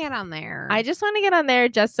we could get on there. I just want to get on there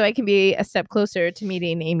just so I can be a step closer to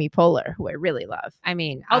meeting Amy Poehler, who I really love. I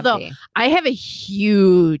mean, although I have a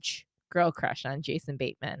huge girl crush on Jason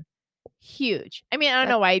Bateman. Huge. I mean, I don't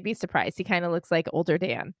know why you'd be surprised. He kind of looks like older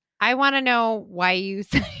Dan. I want to know why you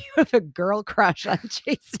say you have a girl crush on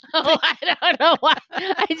Jason. Oh, I don't know why.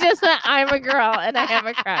 I just went, I'm a girl and I have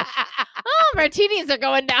a crush. Oh, martinis are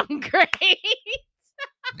going down great.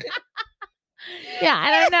 Yeah,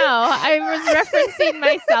 I don't know. I was referencing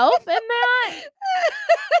myself in that.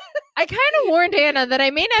 I kind of warned Anna that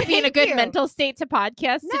I may not be in a good mental state to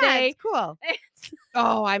podcast today. It's cool.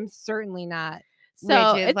 Oh, I'm certainly not.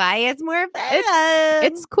 So which is why it's more fun.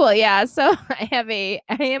 It's cool, yeah. So I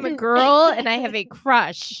am a girl and I have a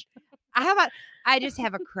crush. I just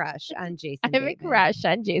have a crush on Jason Bateman. I have a crush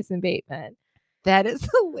on Jason Bateman. That is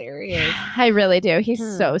hilarious. I really do. He's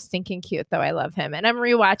so stinking cute, though. I love him. And I'm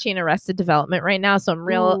rewatching Arrested Development right now, so I'm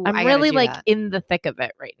really like in the thick of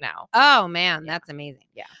it right now. Oh man, that's amazing.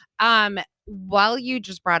 Yeah. While you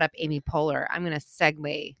just brought up Amy Poehler, I'm going to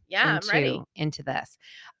segue into this.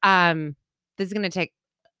 This is going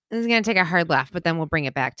to take a hard laugh, but then we'll bring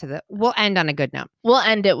it back we'll end on a good note. We'll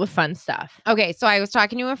end it with fun stuff. Okay. So I was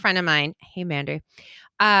talking to a friend of mine. Hey, Mandy.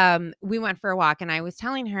 We went for a walk and I was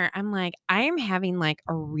telling her, I'm like, I am having like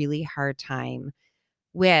a really hard time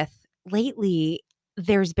with lately.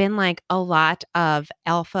 There's been like a lot of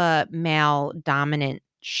alpha male dominant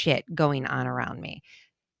shit going on around me.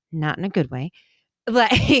 Not in a good way.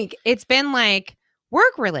 Like it's been like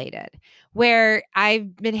work related where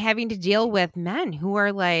I've been having to deal with men who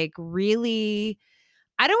are like really,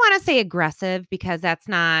 I don't want to say aggressive because that's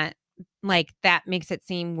not like that makes it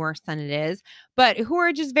seem worse than it is, but who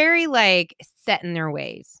are just very like set in their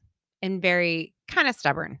ways and very kind of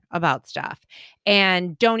stubborn about stuff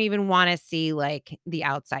and don't even want to see like the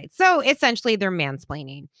outside. So essentially they're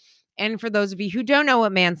mansplaining. And for those of you who don't know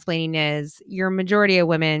what mansplaining is, your majority of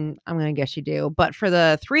women, I'm going to guess you do. But for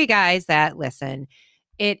the 3 guys that listen,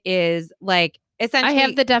 it is like essentially. I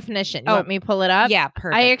have the definition. You want me to pull it up? Yeah,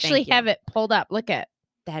 perfect. I actually have it pulled up. Look at.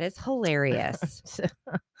 That is hilarious.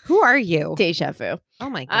 Who are you? Deja vu. Oh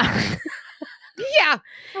my God. Yeah,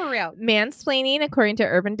 for real. Mansplaining, according to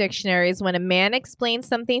Urban Dictionary, is when a man explains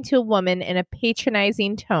something to a woman in a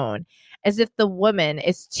patronizing tone, as if the woman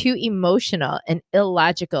is too emotional and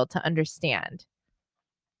illogical to understand.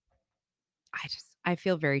 I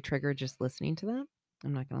feel very triggered just listening to that.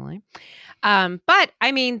 I'm not going to lie. But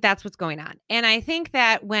I mean, that's what's going on. And I think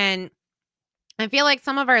that I feel like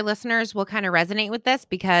some of our listeners will kind of resonate with this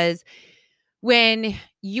because when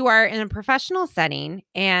you are in a professional setting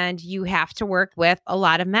and you have to work with a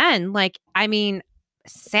lot of men, like, I mean,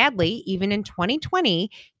 sadly, even in 2020,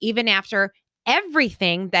 even after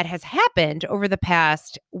everything that has happened over the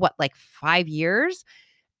past, 5 years,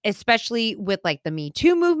 especially with like the Me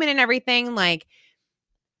Too movement and everything, like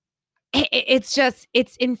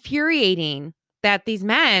it's infuriating that these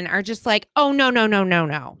men are just like, oh,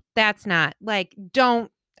 no. That's not like,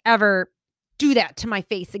 don't ever do that to my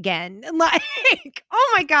face again. Like,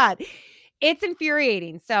 oh my God. It's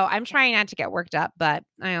infuriating. So I'm trying not to get worked up, but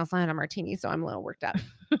I also had a martini, so I'm a little worked up.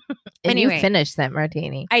 And Anyway. you finished that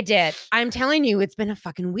martini. I did. I'm telling you, it's been a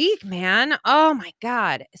fucking week, man. Oh my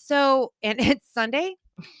God. So, and it's Sunday.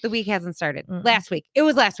 The week hasn't started. Mm-mm. Last week. It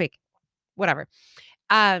was last week. Whatever.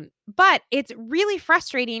 But it's really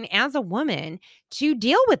frustrating as a woman to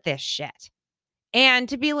deal with this shit. And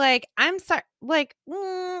to be like, I'm sorry, like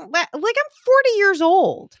I'm 40 years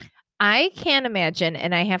old. I can't imagine.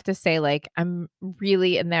 And I have to say, like, I'm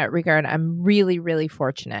really, in that regard, I'm really, really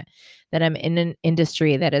fortunate that I'm in an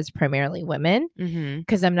industry that is primarily women,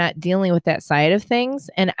 because I'm not dealing with that side of things.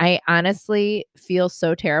 And I honestly feel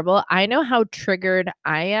so terrible. I know how triggered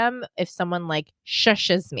I am if someone like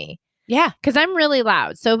shushes me. Yeah. Because I'm really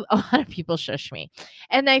loud. So a lot of people shush me.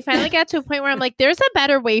 And I finally got to a point where I'm like, there's a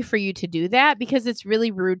better way for you to do that because it's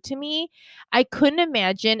really rude to me. I couldn't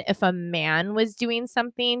imagine if a man was doing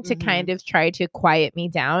something to kind of try to quiet me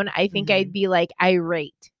down. I think I'd be like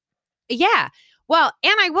irate. Yeah. Well,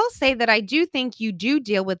 and I will say that I do think you do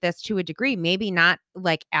deal with this to a degree, maybe not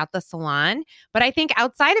like at the salon, but I think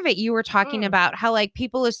outside of it, you were talking about how like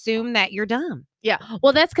people assume that you're dumb. Yeah.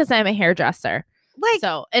 Well, that's because I'm a hairdresser. Like,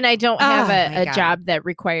 so, and I don't have a job that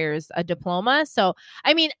requires a diploma. So,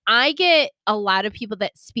 I mean, I get a lot of people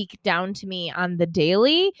that speak down to me on the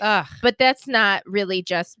daily, but that's not really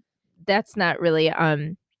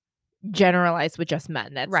generalized with just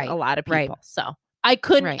men. That's a lot of people. Right. So I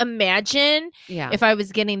couldn't imagine if I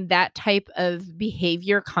was getting that type of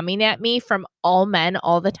behavior coming at me from all men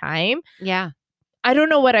all the time. Yeah. I don't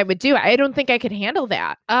know what I would do. I don't think I could handle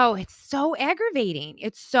that. Oh, it's so aggravating.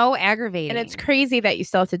 It's so aggravating. And it's crazy that you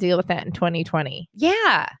still have to deal with that in 2020.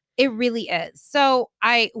 Yeah, it really is. So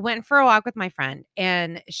I went for a walk with my friend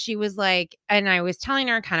and she was like, and I was telling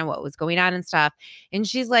her kind of what was going on and stuff. And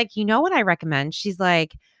she's like, you know what I recommend? She's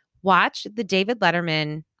like, watch the David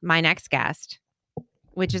Letterman, My Next Guest,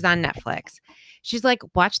 which is on Netflix. She's like,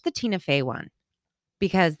 watch the Tina Fey one.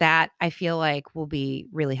 Because that I feel like will be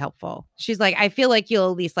really helpful. She's like, I feel like you'll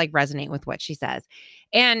at least like resonate with what she says.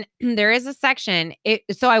 And there is a section.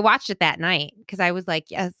 So I watched it that night because I was like,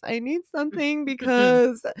 yes, I need something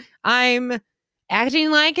because I'm acting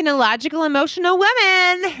like an illogical, emotional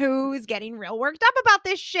woman who's getting real worked up about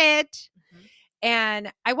this shit.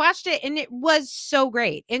 And I watched it and it was so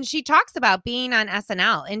great. And she talks about being on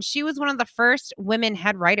SNL and she was one of the first women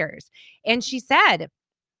head writers. And she said,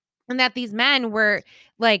 and that these men were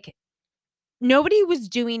like, nobody was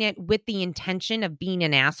doing it with the intention of being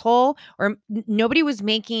an asshole, or nobody was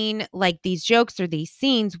making like these jokes or these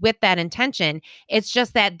scenes with that intention. It's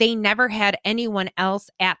just that they never had anyone else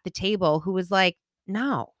at the table who was like,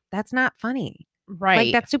 no, that's not funny. Right.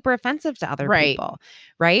 Like that's super offensive to other people.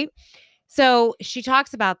 Right. So she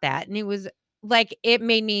talks about that. And it was like, it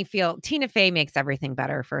made me feel Tina Fey makes everything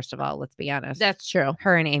better. First of all, let's be honest. That's true.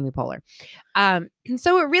 Her and Amy Poehler. And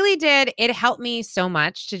so it really did. It helped me so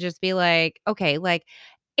much to just be like, okay, like,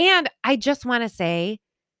 and I just want to say,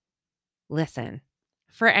 listen,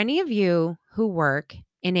 for any of you who work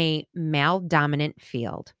in a male dominant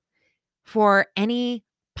field, for any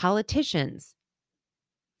politicians,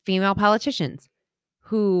 female politicians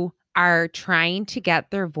who are trying to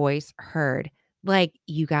get their voice heard, like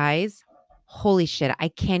you guys, holy shit, I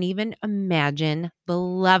can't even imagine the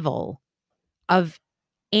level of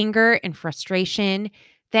anger and frustration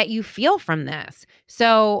that you feel from this.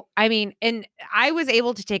 So, I mean, and I was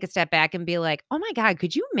able to take a step back and be like, oh my God,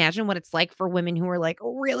 could you imagine what it's like for women who are like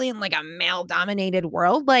really in like a male dominated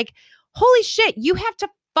world? Like, holy shit, you have to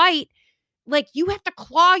fight. Like you have to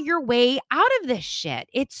claw your way out of this shit.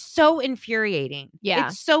 It's so infuriating. Yeah.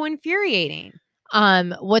 It's so infuriating.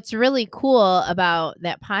 What's really cool about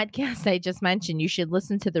that podcast I just mentioned, you should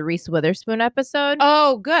listen to the Reese Witherspoon episode.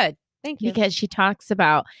 Oh, good. Thank you. Because she talks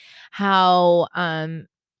about how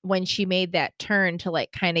when she made that turn to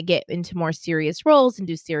like kind of get into more serious roles and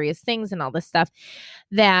do serious things and all this stuff,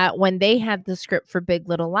 that when they had the script for Big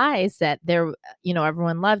Little Lies that there, you know,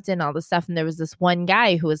 everyone loved and all this stuff. And there was this one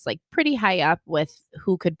guy who was like pretty high up with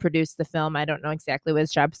who could produce the film. I don't know exactly what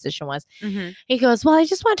his job position was. He goes, well, I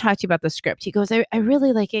just want to talk to you about the script. He goes, I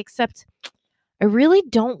really like it, except I really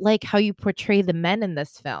don't like how you portray the men in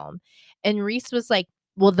this film. And Reese was like,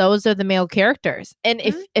 well, those are the male characters. And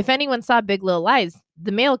if anyone saw Big Little Lies,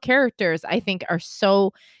 the male characters, I think, are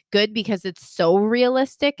so good because it's so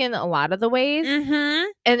realistic in a lot of the ways.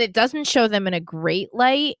 And it doesn't show them in a great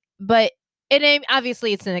light, but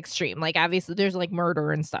obviously it's an extreme. Like, obviously there's like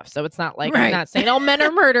murder and stuff. So it's not like, I'm not saying all men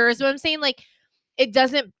are murderers, but I'm saying like, it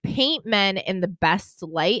doesn't paint men in the best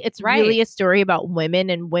light. It's Right. really a story about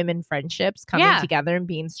women and women friendships coming Yeah. together and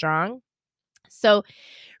being strong. So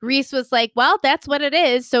Reese was like, well, that's what it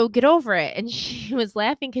is. So get over it. And she was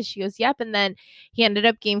laughing because she goes, yep. And then he ended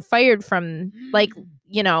up getting fired from like,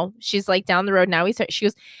 you know, she's like down the road now. She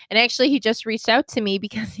goes, and actually he just reached out to me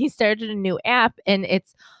because he started a new app and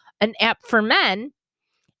it's an app for men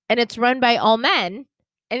and it's run by all men.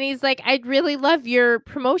 And he's like, I'd really love your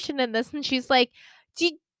promotion in this. And she's like,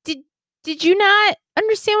 did you not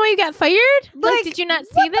understand why you got fired? Like did you not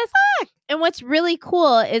see this? And what's really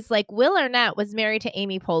cool is like Will Arnett was married to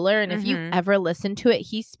Amy Poehler. And if you ever listen to it,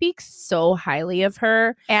 he speaks so highly of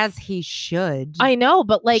her. As he should. I know,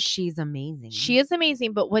 but like she's amazing. She is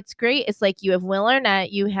amazing. But what's great is like you have Will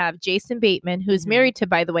Arnett, you have Jason Bateman, who's married to,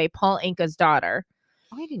 by the way, Paul Anka's daughter.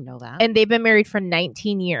 Oh, I didn't know that. And they've been married for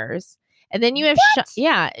 19 years. And then you have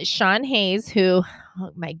Sean Hayes, who,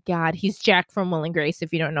 oh my God, he's Jack from Will and Grace.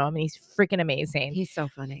 If you don't know him, he's freaking amazing. He's so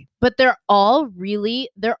funny. But they're all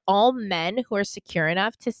men who are secure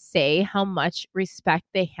enough to say how much respect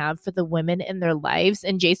they have for the women in their lives.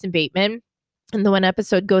 And Jason Bateman in the one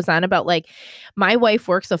episode goes on about like, my wife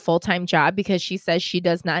works a full-time job because she says she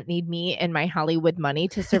does not need me and my Hollywood money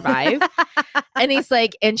to survive. And he's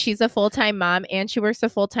like, and she's a full-time mom and she works a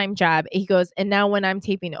full-time job. He goes, and now when I'm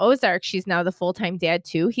taping Ozark, she's now the full-time dad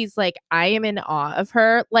too. He's like, I am in awe of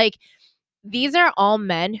her. Like, these are all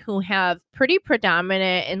men who have pretty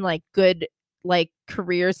predominant and like good like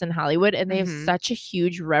careers in Hollywood, and they have such a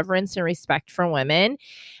huge reverence and respect for women,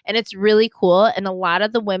 and it's really cool. And a lot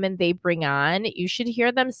of the women they bring on, you should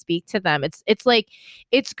hear them speak to them. It's like,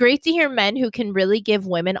 it's great to hear men who can really give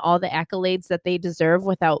women all the accolades that they deserve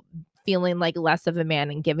without feeling like less of a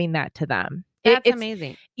man and giving that to them. It's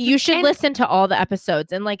amazing. You should listen to all the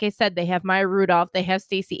episodes. And like I said, they have Maya Rudolph, they have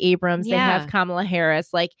Stacey Abrams, they have Kamala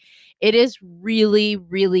Harris. Like, it is really,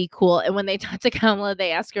 really cool. And when they talk to Kamala,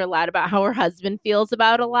 they ask her a lot about how her husband feels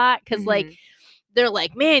about a lot. Cause like, they're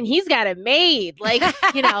like, man, he's got it made. Like,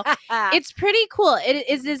 you know, it's pretty cool. It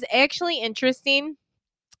is actually interesting.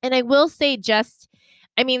 And I will say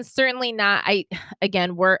certainly not.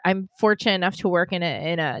 I'm fortunate enough to work in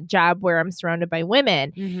a job where I'm surrounded by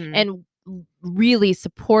women and really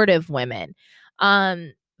supportive women.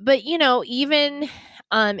 But you know, even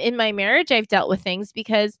in my marriage, I've dealt with things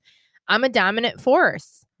because I'm a dominant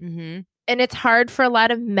force. And it's hard for a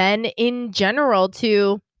lot of men in general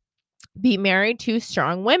to be married to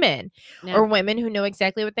strong women or women who know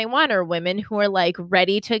exactly what they want, or women who are like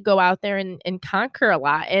ready to go out there and conquer a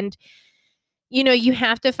lot. And you know, you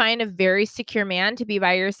have to find a very secure man to be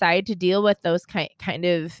by your side to deal with those kind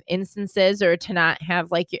of instances, or to not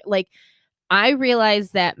have like I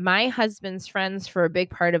realized that my husband's friends for a big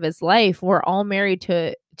part of his life were all married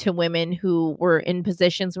to women who were in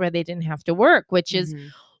positions where they didn't have to work, which is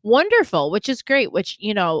wonderful, which is great, which,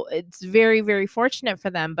 you know, it's very, very fortunate for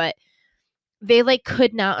them. But they like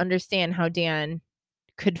could not understand how Dan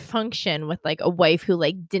could function with like a wife who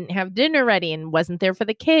like didn't have dinner ready and wasn't there for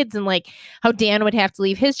the kids, and like how Dan would have to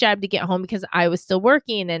leave his job to get home because I was still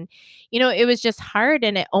working. And you know, it was just hard,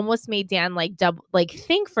 and it almost made Dan like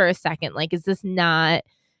think for a second, like, is this not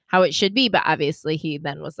how it should be? But obviously he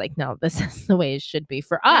then was like, no, this is the way it should be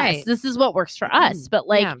for us. Right. This is what works for us. But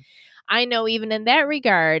like I know even in that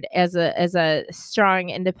regard, as a strong,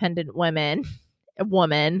 independent woman,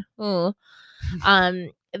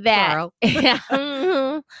 that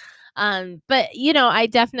but you know, I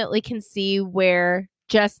definitely can see where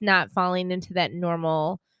just not falling into that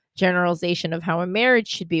normal generalization of how a marriage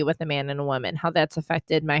should be with a man and a woman, how that's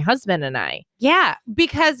affected my husband and I. Yeah,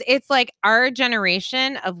 because it's like our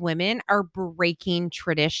generation of women are breaking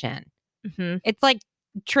tradition. It's like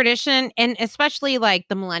tradition, and especially like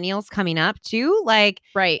the millennials coming up too, like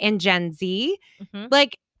and Gen Z,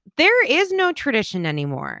 like there is no tradition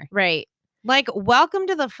anymore. Right. Like, welcome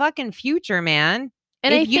to the fucking future, man.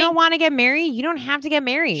 And if you don't want to get married, you don't have to get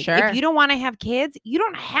married. Sure. If you don't want to have kids, you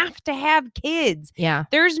don't have to have kids. Yeah.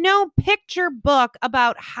 There's no picture book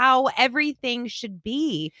about how everything should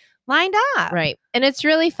be lined up. Right. And it's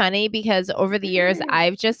really funny because over the years,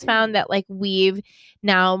 I've just found that like we've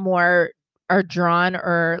now more are drawn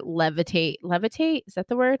or levitate. Levitate? Is that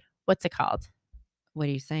the word? What's it called? What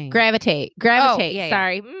are you saying? Gravitate. Oh, yeah,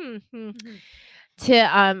 Sorry. To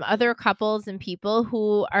other couples and people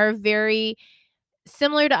who are very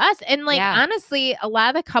similar to us. And like, honestly, a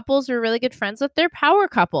lot of the couples we're really good friends with, they're power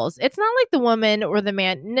couples. It's not like the woman or the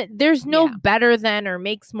man. There's no better than or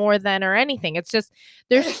makes more than or anything. It's just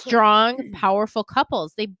they're strong, powerful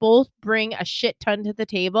couples. They both bring a shit ton to the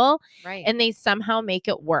table, and they somehow make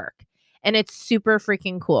it work. And it's super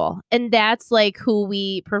freaking cool. And that's like who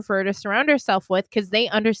we prefer to surround ourselves with because they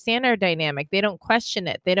understand our dynamic. They don't question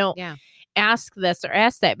it. They don't ask this or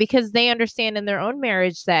ask that because they understand in their own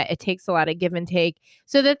marriage that it takes a lot of give and take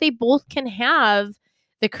so that they both can have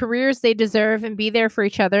the careers they deserve and be there for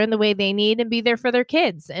each other in the way they need and be there for their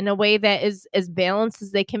kids in a way that is as balanced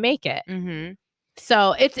as they can make it. Mm-hmm.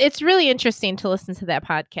 So it's really interesting to listen to that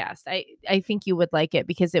podcast. I think you would like it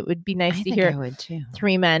because it would be nice to hear I would too.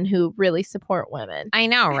 3 men who really support women. I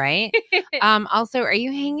know, right? Also, are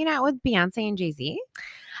you hanging out with Beyonce and Jay-Z?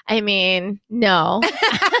 I mean, no.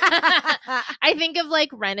 I think of like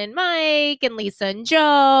Ren and Mike and Lisa and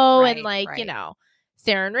Joe and like, you know,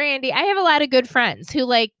 Sarah and Randy. I have a lot of good friends who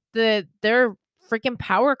like they're freaking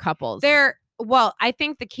power couples. Well, I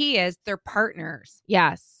think the key is they're partners.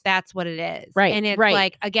 Yes. That's what it is. Right. And it's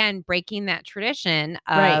like, again, breaking that tradition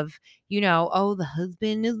of, you know, oh, the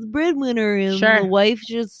husband is the breadwinner and the wife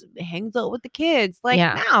just hangs out with the kids. Like,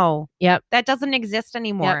 no. Yep. That doesn't exist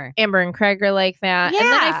anymore. Yep. Amber and Craig are like that. Yeah. And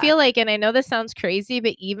then I feel like, and I know this sounds crazy,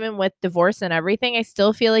 but even with divorce and everything, I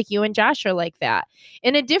still feel like you and Josh are like that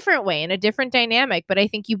in a different way, in a different dynamic. But I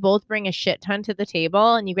think you both bring a shit ton to the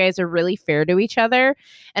table and you guys are really fair to each other.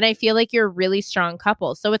 And I feel like you're a really strong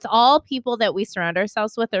couple. So it's all people that we surround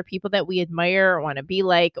ourselves with or people that we admire or want to be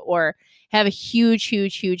like or have a huge,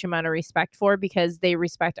 huge, huge amount of respect for because they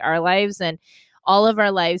respect our lives. And all of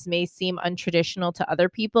our lives may seem untraditional to other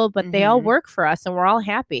people, but they all work for us and we're all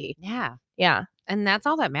happy. Yeah. Yeah. And that's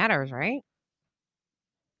all that matters, right?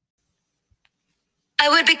 I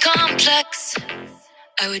would be complex.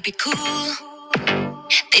 I would be cool.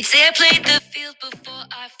 They'd say I played the field before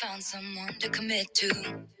I found someone to commit to.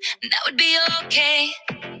 And that would be okay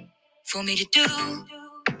for me to do.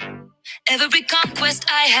 Every conquest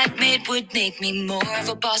I had made would make me more of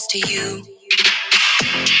a boss to you.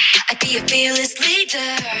 I'd be a fearless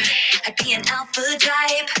leader. I'd be an alpha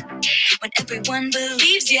type. When everyone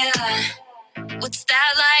believes ya, what's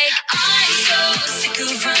that like? I'm so sick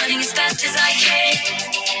of running as fast as I can.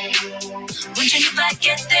 Wondering if I'd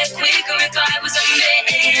get there quicker if I was a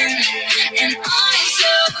man. And I'm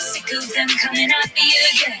so sick of them coming at me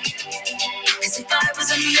again. Cause if I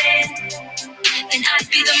was a man, then I'd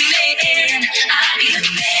be the man. I'd be the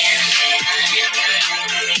man.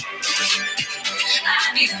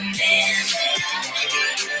 I'd be the man.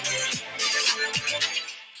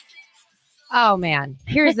 Oh, man.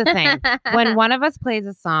 Here's the thing. When one of us plays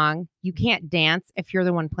a song, you can't dance if you're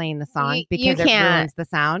the one playing the song because it ruins the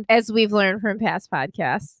sound. As we've learned from past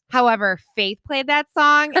podcasts. However, Faith played that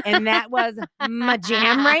song and that was my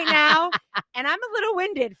jam right now. And I'm a little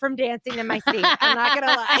winded from dancing in my seat. I'm not going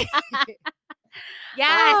to lie. Yes,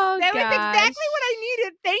 that was exactly what I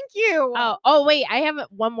needed. Thank you. Oh, wait, I have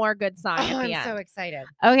one more good song at the I'm end. so excited.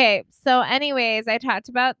 Okay, so anyways, I talked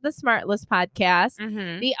about the Smartless podcast.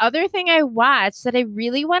 Mm-hmm. The other thing I watched that I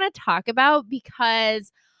really want to talk about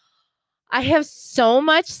because I have so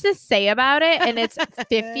much to say about it, and it's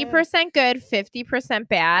 50% good, 50%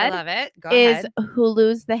 bad. I love it. Go is ahead.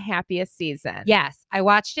 Hulu's The Happiest Season. Yes, I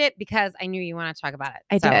watched it because I knew you want to talk about it.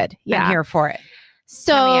 I did. Yeah. I'm here for it.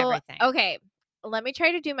 So, Tell me everything. Okay. Let me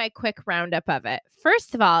try to do my quick roundup of it.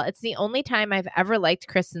 First of all, it's the only time I've ever liked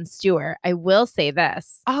Kristen Stewart. I will say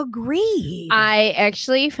this. Agreed. I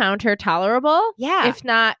actually found her tolerable. Yeah. If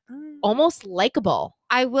not almost likable.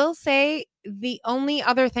 I will say the only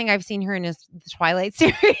other thing I've seen her in is the Twilight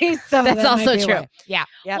series. So that's also true. Away. Yeah.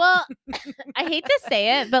 Yep. Well, I hate to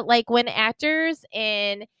say it, but like when actors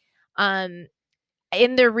in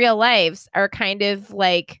their real lives are kind of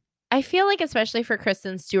like, I feel like especially for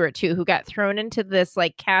Kristen Stewart too, who got thrown into this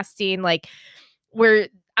like casting, like where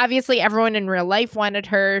obviously everyone in real life wanted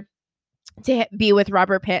her to be with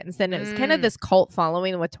Robert Pattinson. It was kind of this cult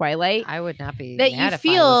following with Twilight. I would not be that mad you if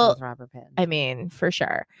feel. I was with Robert Pattinson. I mean, for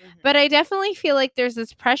sure. Mm-hmm. But I definitely feel like there's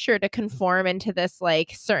this pressure to conform into this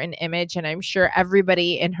like certain image. And I'm sure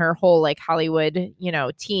everybody in her whole like Hollywood,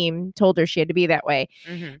 team told her she had to be that way.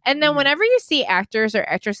 Mm-hmm. And then whenever you see actors or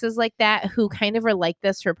actresses like that who kind of are like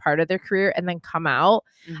this for part of their career and then come out,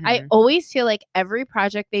 I always feel like every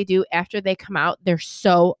project they do after they come out, they're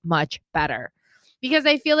so much better. Because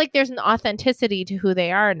I feel like there's an authenticity to who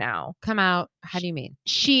they are now. Come out. How do you mean?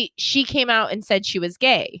 She came out and said she was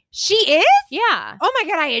gay. She is? Yeah. Oh my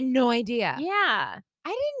God. I had no idea. Yeah.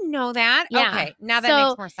 I didn't know that. Yeah. Okay. Now that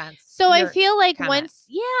makes more sense. So I feel like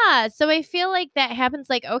so I feel like that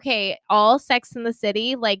happens like, okay, all Sex in the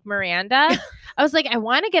City, like Miranda. I was like, I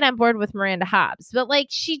want to get on board with Miranda Hobbs, but like,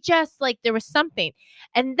 she just like, there was something.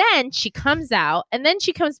 And then she comes out and then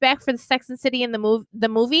she comes back for the Sex and the City in the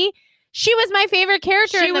movie. She was my favorite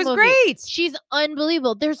character She in the was movie. great. She's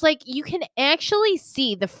unbelievable. There's like, you can actually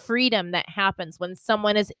see the freedom that happens when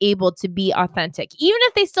someone is able to be authentic. Even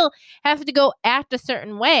if they still have to go act a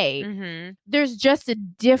certain way, Mm-hmm. there's just a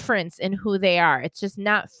difference in who they are. It's just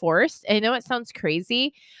not forced. I know it sounds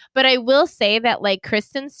crazy, but I will say that like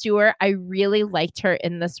Kristen Stewart, I really liked her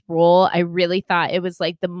in this role. I really thought it was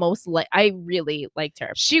like the most, I really liked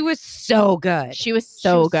her. She was so good. She was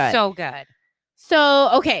so good. So good. So,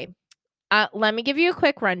 okay. Let me give you a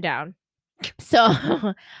quick rundown. So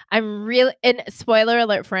I'm really, and spoiler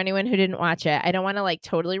alert for anyone who didn't watch it. I don't want to like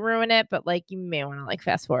totally ruin it, but like you may want to like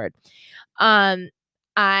fast forward.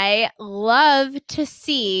 I love to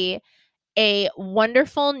see a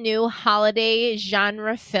wonderful new holiday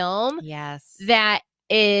genre film Yes. that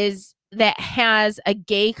has a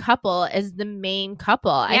gay couple as the main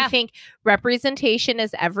couple. Yeah. I think representation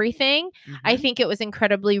is everything. I think it was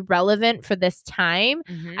incredibly relevant for this time.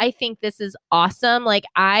 I think this is awesome. Like,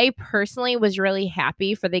 I personally was really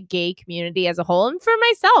happy for the gay community as a whole and for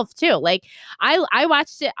myself too. Like, I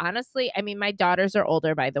watched it, honestly. I mean, my daughters are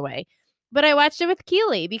older, by the way, but I watched it with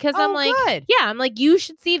Keely because I'm like, good. yeah, I'm like, you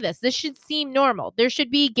should see this. This should seem normal. There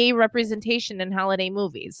should be gay representation in holiday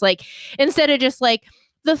movies. Like, instead of just like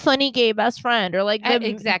the funny gay best friend or like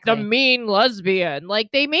the mean lesbian.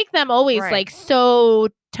 Like, they make them always like so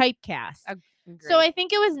typecast. So I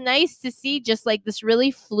think it was nice to see just like this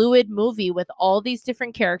really fluid movie with all these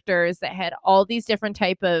different characters that had all these different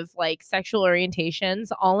type of like sexual orientations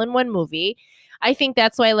all in one movie. I think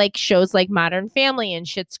that's why like shows like Modern Family and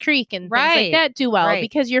Schitt's Creek and things like that do well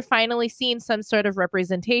because you're finally seeing some sort of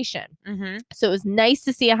representation. So it was nice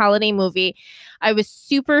to see a holiday movie. I was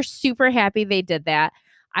super, super happy they did that.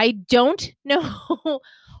 I don't know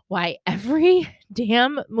why every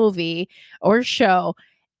damn movie or show,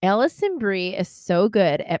 Alison Brie is so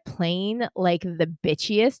good at playing like the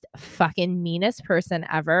bitchiest, fucking meanest person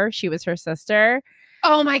ever. She was her sister.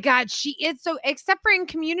 Oh my God, she is so. Except for in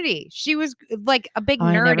Community, she was like a big nerd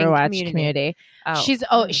I never in watched Community.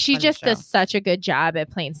 She just does such a good job at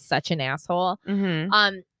playing such an asshole.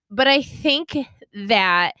 But I think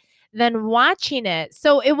that then watching it,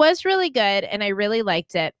 so it was really good and I really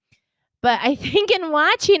liked it. But I think in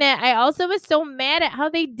watching it, I also was so mad at how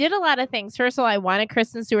they did a lot of things. First of all, I wanted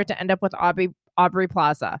Kristen Stewart to end up with Aubrey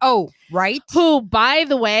Plaza. Oh, right. Who, by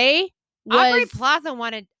the way, Aubrey Plaza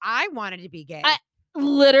wanted to be gay.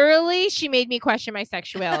 Literally, she made me question my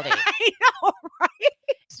sexuality. I know, right?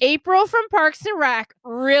 April from Parks and Rec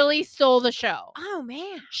really stole the show. Oh,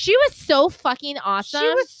 man. She was so fucking awesome. She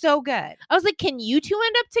was so good. I was like, can you two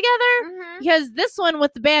end up together? Because this one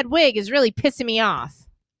with the bad wig is really pissing me off.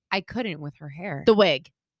 I couldn't with her hair. The wig.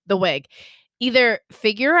 Either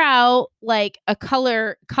figure out like a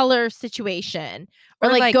color situation or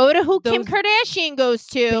like go to who Kim Kardashian goes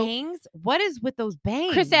to. Bangs? What is with those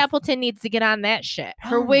bangs? Chris Appleton needs to get on that shit.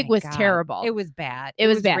 Her wig was terrible. It was bad. It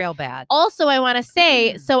was bad. Real bad. Also, I want to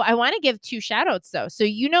say, so I want to give 2 shout outs though. So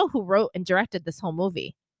you know who wrote and directed this whole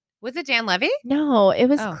movie? Was it Dan Levy? No, it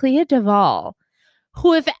was Clea Duvall.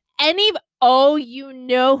 Who, if any, you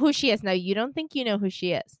know who she is. Now, you don't think you know who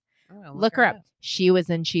she is. Look her up. She was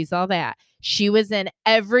in She's All That. She was in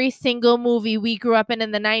every single movie we grew up in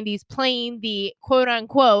the 90s playing the quote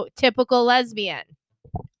unquote typical lesbian.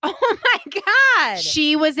 Oh my God.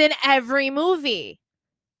 She was in every movie.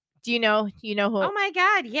 Do you know who? Oh my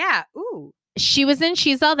God. Yeah. Ooh. She was in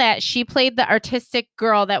She's All That. She played the artistic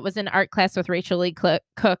girl that was in art class with Rachel Lee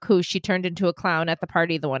Cook, who she turned into a clown at the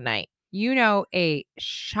party the one night. You know, a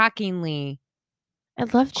shockingly I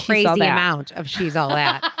love crazy amount of She's All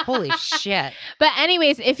That. Holy shit. But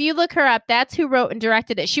anyways, if you look her up, that's who wrote and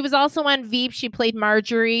directed it. She was also on Veep. She played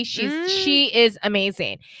Marjorie. She is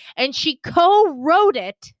amazing. And she co-wrote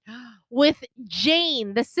it with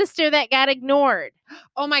Jane, the sister that got ignored.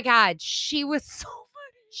 Oh my God. She was so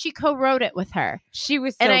funny. She co-wrote it with her. She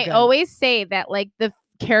was so And I good. always say that like the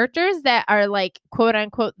characters that are like quote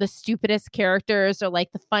unquote the stupidest characters or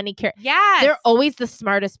like the funny characters. Yes. They're always the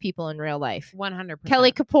smartest people in real life. 100%.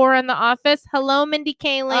 Kelly Kapoor in The Office. Hello, Mindy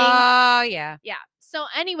Kaling. Oh, yeah. Yeah. So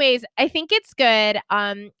anyways, I think it's good.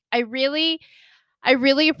 I really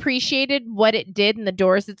appreciated what it did and the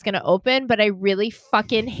doors it's going to open, but I really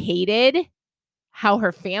fucking hated how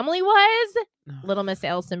her family was. Little Miss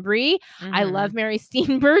Alison Brie. I love Mary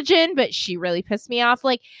Steenburgen, but she really pissed me off.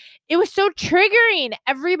 Like, it was so triggering.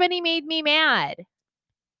 Everybody made me mad.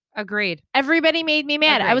 Agreed. Everybody made me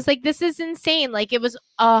mad. I was like, this is insane. Like, it was,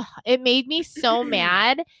 it made me so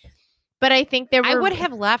mad. But I think I would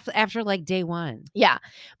have left after like day one. Yeah.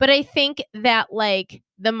 But I think that like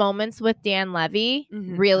the moments with Dan Levy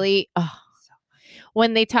really,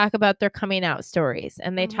 when they talk about their coming out stories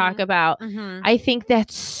and they talk about, Mhm. I think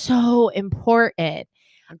that's so important.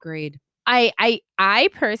 Agreed. I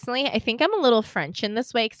personally, I think I'm a little French in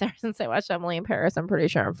this way because ever since I watched Emily in Paris, I'm pretty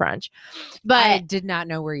sure I'm French. But I did not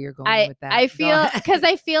know where you're going with that. I Go feel ahead. because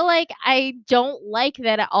I feel like I don't like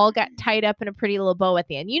that it all got tied up in a pretty little bow at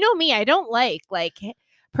the end. You know me, I don't like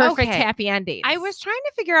perfect Okay. happy endings. I was trying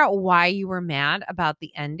to figure out why you were mad about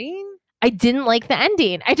the ending. I didn't like the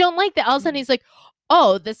ending. I don't like that all of a sudden he's like,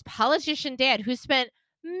 oh, this politician dad who spent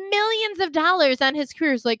millions of dollars on his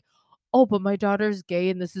career is like, oh, but my daughter's gay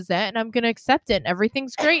and this is that, and I'm gonna accept it and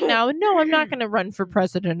everything's great now. And no, I'm not gonna run for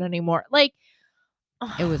president anymore. Like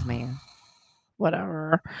It was man.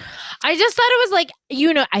 whatever. I just thought it was like,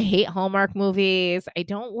 you know, I hate Hallmark movies. I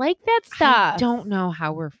don't like that stuff. I don't know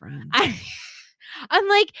how we're friends. I'm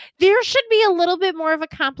like, there should be a little bit more of a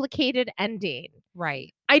complicated ending.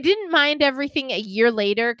 Right. I didn't mind everything a year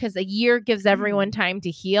later because a year gives everyone time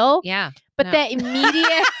to heal. Yeah. But no. that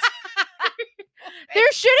immediate,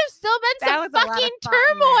 there should have still been That some was a lot of fucking thought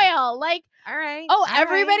in there. turmoil. Like, All right. oh, all right.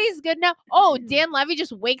 everybody's good now. Oh, Dan Levy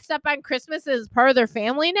just wakes up on Christmas as part of their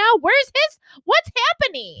family now. What's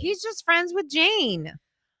happening? He's just friends with Jane.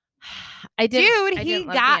 I didn't, Dude, I he didn't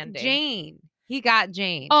love the got ending. Jane. He got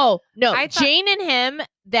Jane. Oh, no. I thought- Jane and him,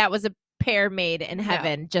 that was a pair made in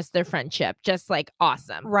heaven. Just their friendship. Just like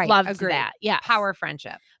awesome. Right, Loved agreed. that. Yeah. Power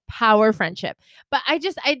friendship. Power friendship. But I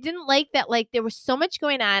didn't like that. Like there was so much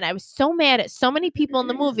going on. I was so mad at so many people in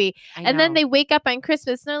the movie. I And then know. they wake up on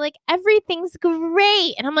Christmas and they're like, everything's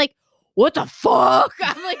great. And I'm like, what the fuck?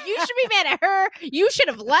 I'm like, you should be mad at her. You should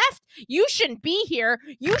have left. You shouldn't be here.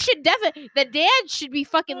 You should definitely, the dad should be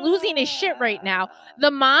fucking losing his shit right now.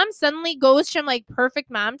 The mom suddenly goes from like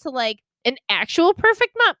perfect mom to like an actual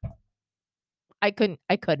perfect mom. I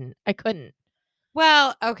couldn't.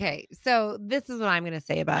 Well, okay. So this is what I'm going to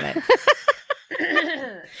say about it.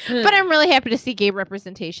 But I'm really happy to see gay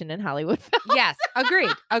representation in Hollywood films. Yes,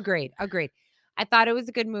 agreed. I thought it was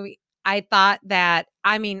a good movie. I thought that,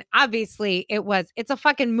 I mean, obviously it's a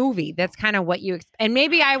fucking movie. That's kind of what you and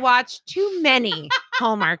maybe I watched too many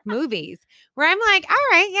Hallmark movies where I'm like, all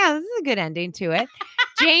right, yeah, this is a good ending to it.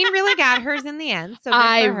 Jane really got hers in the end. So good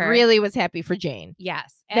I for her. really was happy for Jane.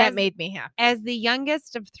 Yes. That made me happy. As the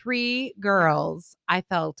youngest of three girls, I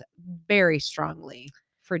felt very strongly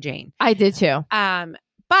for Jane. I did too.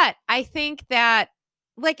 But I think that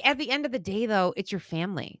like at the end of the day though, it's your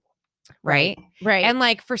family. Right. Right. And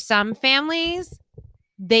like for some families,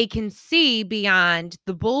 they can see beyond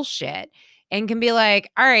the bullshit and can be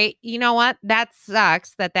like, all right, you know what? That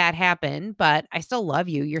sucks that happened, but I still love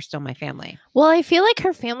you. You're still my family. Well, I feel like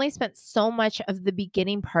her family spent so much of the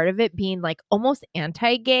beginning part of it being like almost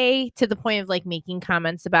anti-gay to the point of like making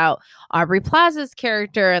comments about Aubrey Plaza's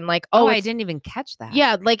character and like, Oh, I it's- didn't even catch that.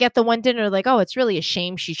 Yeah, like at the one dinner, like, oh, it's really a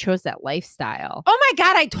shame she chose that lifestyle. Oh my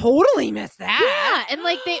God, I totally missed that. Yeah, and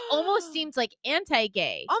like they almost seemed like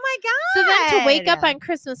anti-gay. Oh my God. So then to wake up on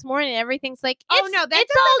Christmas morning, everything's like, Oh it's, no, that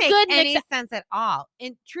it's doesn't all make good. any mixed- sense at all.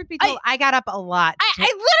 And truth be told, I got up a lot. I to-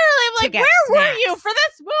 literally am to like, get where were snacks. you for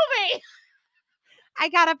this movie? I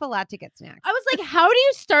got up a lot to get snacks. I was like, how do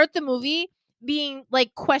you start the movie being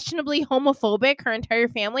like questionably homophobic, her entire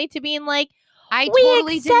family, to being like, I we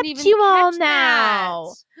totally accept didn't even you all catch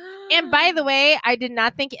now. that. And by the way, I did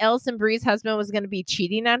not think Alison Brie's husband was going to be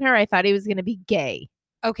cheating on her. I thought he was going to be gay.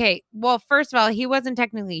 Okay, well, first of all, he wasn't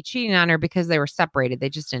technically cheating on her because they were separated. They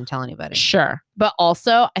just didn't tell anybody. Sure. But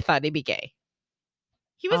also, I thought he'd be gay.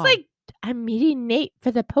 He was Oh. like, I'm meeting Nate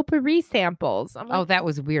for the potpourri samples. I'm like, Oh, that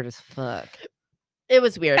was weird as fuck. it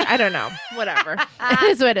was weird. I don't know. Whatever. It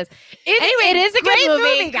is what it is. Anyway, It is a great good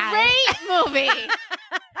movie. movie, guys. Great movie.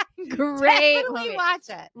 Great Definitely movie. watch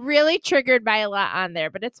it. Really triggered by a lot on there,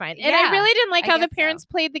 but it's fine. And I Yeah, really didn't like I how the guess so. parents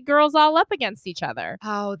played the girls all up against each other.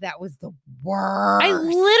 Oh, that was the worst. I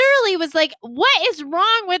literally was like, what is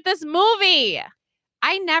wrong with this movie?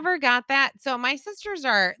 I never got that. So my sisters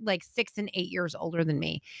are like 6 and 8 years older than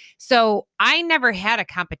me. So I never had a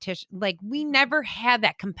competition. Like we never had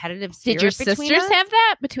that competitive spirit. Did your between sisters us. have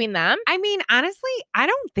that between them? I mean, honestly, I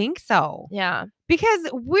don't think so. Yeah. Because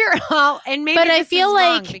we're all, and maybe But I this feel is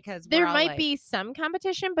wrong like because There we're all might like- be some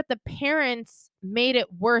competition, but the parents made it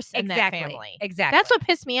worse in that family. Exactly. That's what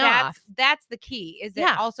pissed me off. That's the key. Is it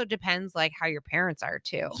Yeah. also depends like how your parents are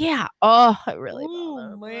too. Yeah. Oh, it really Oh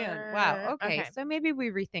bothered me. man. Wow. Okay. So maybe we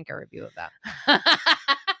rethink our review of that.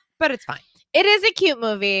 But it's fine. It is a cute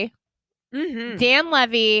movie. Mm-hmm. Dan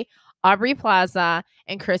Levy, Aubrey Plaza,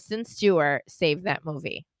 and Kristen Stewart saved that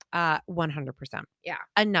movie. 100%. Yeah.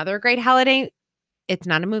 Another great holiday. It's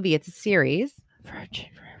not a movie, it's a series. Virgin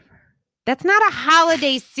River. That's not a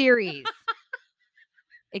holiday series.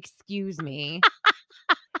 Excuse me.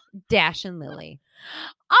 Dash and Lily.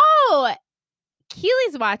 Oh,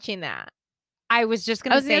 Keely's watching that. I was just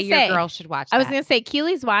going I to was say gonna your say- girl should watch that. I was going to say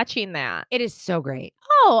Keely's watching that. It is so great.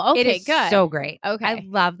 Oh, okay, it is good. so great. Okay. I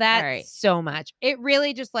love that All right. so much. It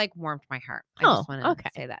really just like warmed my heart. I just Oh, want to okay.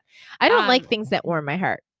 say that. I don't like Um, things that warm my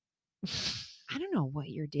heart. I don't know what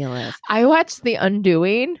your deal is. I watched The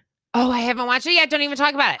Undoing. Oh, I haven't watched it yet. Don't even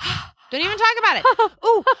talk about it. Don't even talk about it.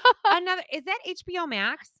 Ooh, another. Is that HBO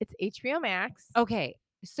Max? It's HBO Max. Okay.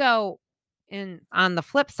 So, on the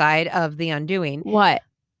flip side of The Undoing, What?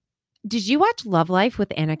 did you watch Love Life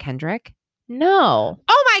with Anna Kendrick? No.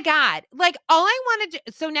 Oh my God. Like all I wanted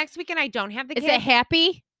to, so next weekend I don't have the Is kids. it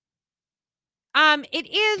happy? It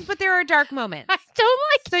is, but there are dark moments. I don't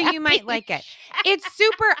like So you might happy like it. shit. It's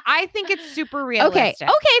super, I think it's super Okay. realistic.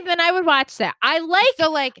 Okay, then I would watch that. I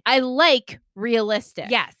like realistic.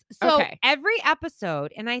 Yes. So Okay. every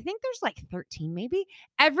episode, and I think there's like 13 maybe,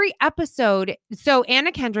 every episode. So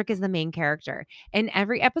Anna Kendrick is the main character, and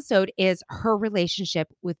every episode is her relationship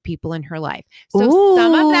with people in her life. So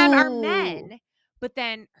some of them are Ooh. men, but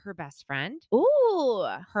then her best friend, Ooh.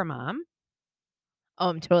 her mom, Oh,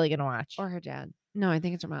 I'm totally gonna watch. or her dad. No, I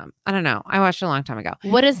think it's her mom. I don't know. I watched it a long time ago.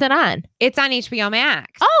 What is it on? It's on HBO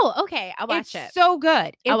Max. Oh, okay. I'll watch It's it. so good.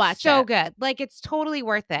 It's I'll watch so it. good. Like it's totally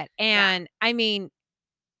worth it. And I mean,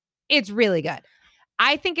 it's really good.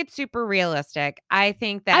 I think it's super realistic. I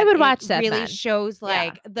think that I would it watch that really then. shows Yeah.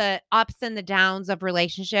 like the ups and the downs of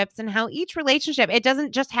relationships and how each relationship, it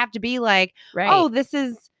doesn't just have to be like, Right. oh, this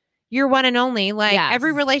is your one and only. Like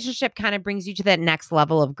every Yes. relationship kind of brings you to that next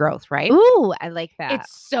level of growth, right? Ooh, I like that.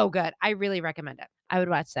 It's so good. I really recommend it. I would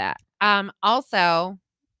watch that. Also,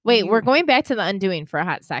 Wait, we're you- going back to The Undoing for a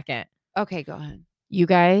hot second. okay, go ahead. You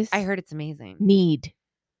guys I heard it's amazing. need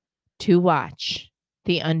to watch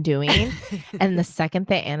The Undoing. And the second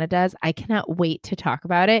that Anna does, I cannot wait to talk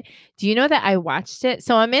about it. Do you know that I watched it?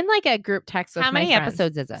 So I'm in like a group text with How my many friends.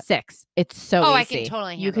 episodes is it? 6. It's so Oh, easy. I can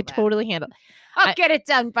totally You handle could that. totally handle. I'll get it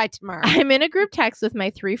done by tomorrow. I'm in a group text with my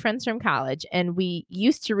 3 friends from college, and we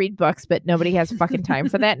used to read books, but nobody has fucking time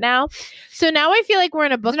for that now. So now I feel like we're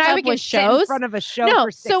in a book So now club we can with sit in shows. front of a show No,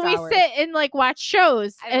 for 6 so we hours. sit and like watch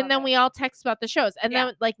shows, I love and then it. we all text about the shows, and Yeah.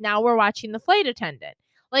 then like now we're watching The Flight Attendant.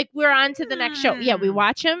 Like we're on to the next show. Yeah, we Mm.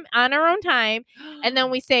 watch them on our own time, and then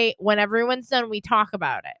we say when everyone's done, we talk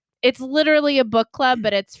about it. It's literally a book club,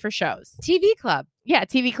 but it's for shows. TV club. Yeah,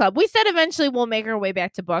 TV club. We said eventually we'll make our way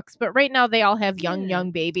back to books, but right now they all have Yeah.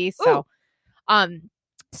 young babies. So,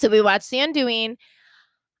 so we watched The Undoing.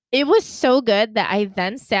 It was so good that I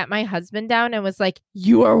then sat my husband down and was like,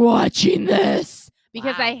 "You are watching this,"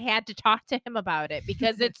 because I Wow. had to talk to him about it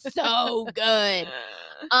because it's so good.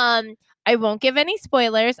 I won't give any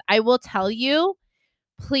spoilers. I will tell you,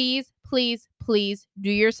 please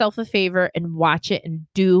do yourself a favor and watch it, and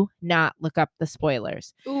do not look up the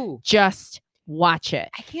spoilers. Ooh, Just watch it.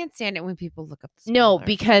 I can't stand it when people look up the No, spoilers.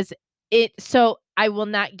 because so I will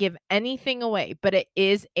not give anything away, but it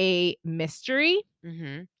is a mystery.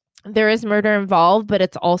 Mhm. There is murder involved, but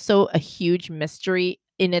it's also a huge mystery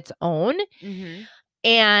in its own. Mhm.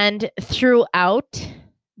 And throughout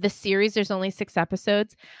the series, there's only 6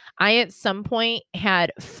 episodes. I, at some point,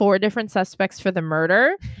 had 4 different suspects for the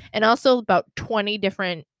murder and also about 20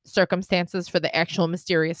 different circumstances for the actual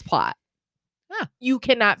mysterious plot. Huh. You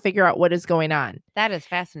cannot figure out what is going on. That is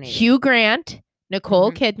fascinating. Hugh Grant,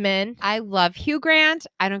 Nicole Mhm. Kidman. I love Hugh Grant.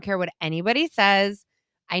 I don't care what anybody says.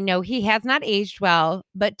 I know he has not aged well,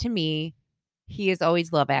 but to me, he is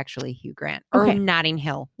always Love Actually Hugh Grant or Okay. Notting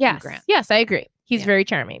Hill Hugh Yes. Grant. Yes, I agree. He's Yeah. very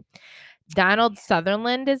charming. Donald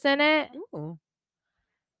Sutherland is in it. Ooh.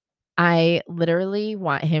 I literally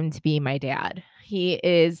want him to be my dad. He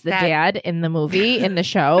is the That- dad in the movie, in the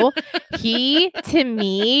show. He, to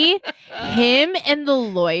me, him and the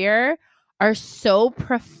lawyer are so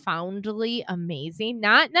profoundly amazing.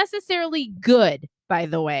 Not necessarily good, by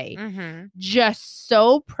the way. Mhm. Just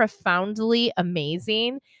so profoundly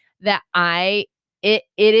amazing that it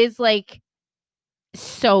is like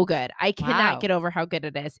so good. I cannot Wow. get over how good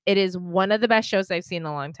it is. It is one of the best shows I've seen in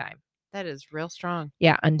a long time. That is real strong.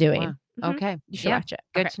 Yeah, Undoing. Wow. Mhm. Okay. You should Yeah. watch it.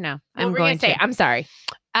 Good Okay. to know. What I'm were you going gonna say? to. I'm sorry.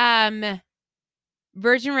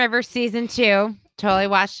 Virgin River season 2. Totally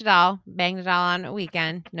watched it all. Banged it all on a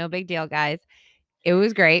weekend. No big deal, guys. It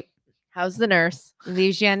was great. How's the nurse?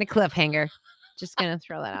 Leaves you on a cliffhanger. Just gonna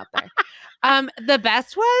throw that out there. The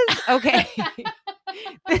best was okay.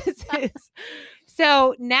 This is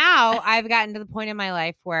so now I've gotten to the point in my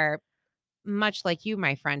life where, much like you,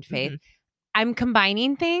 my friend Faith, I'm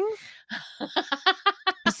combining things.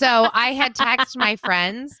 So I had texted my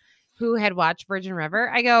friends who had watched Virgin River.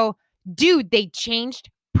 I go, dude, they changed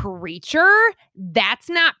Preacher? That's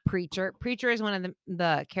not Preacher. Preacher is one of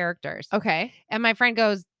the characters. Okay. And my friend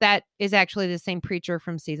goes, that is actually the same Preacher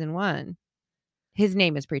from season 1. His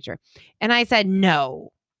name is Preacher. And I said, no.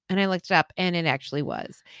 And I looked it up and it actually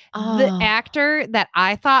was. The actor that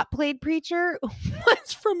I thought played Preacher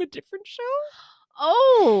was from a different show.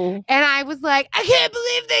 Oh. And I was like, I can't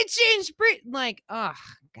believe they changed like, oh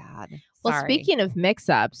God. Well, Sorry. speaking of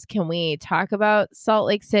mix-ups, can we talk about Salt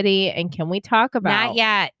Lake City? And can we talk about Not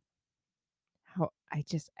yet. how I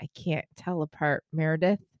can't tell apart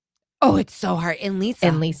Meredith Oh, it's so hard. And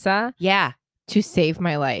Lisa. Yeah. to save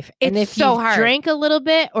my life. It's and if so you hard. drank a little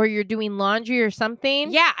bit or you're doing laundry or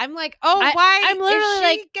something. Yeah. I'm like, oh, I- why? I'm literally is she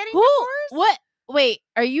like, getting who? divorced? What? Wait,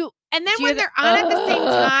 are you? And then Do when you- they're on at the same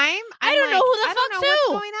time, I don't know who the I don't fuck's know what's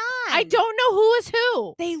who. going on. I don't know who is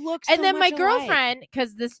who. They look so And then my much alike. girlfriend,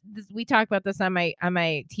 because this we talk about this on my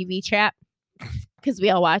TV chat, because we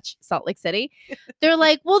all watch Salt Lake City. They're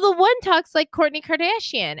like, well, the one talks like Kourtney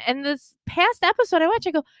Kardashian, and this past episode I watch,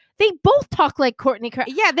 I go, they both talk like Kourtney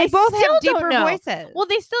Kardashian. Yeah, they I both still have don't deeper know. voices. Well,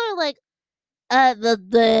 they still are like,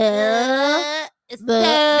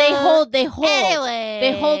 they hold they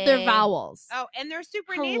hold their vowels. Oh, and they're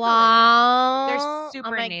super nasal. Hello, They're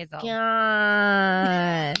super oh my nasal.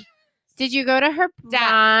 God. Did you go to her Please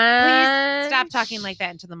brunch? stop talking like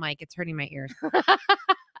that into the mic. It's hurting my ears. It's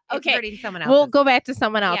Okay. hurting someone else. We'll go back to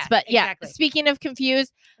someone else. Yeah, But yeah, exactly. speaking of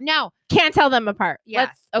confused, No, can't tell them apart. Yes,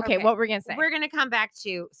 Okay, okay. what we're gonna say? we're going to come back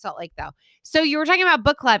to Salt Lake though. So you were talking about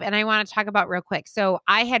book club, and I want to talk about real quick. So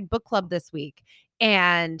I had book club this week,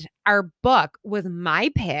 and our book was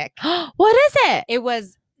my pick. What is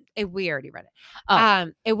it? We already read it. Oh.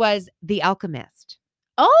 It was The Alchemist.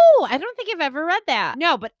 Oh, I don't think I've ever read that.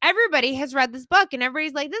 No, but everybody has read this book, and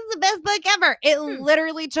everybody's like, this is the best book ever. It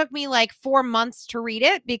literally took me like 4 months to read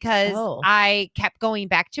it because I kept going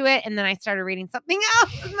back to it, and then I started reading something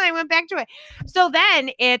else, and then I went back to it. So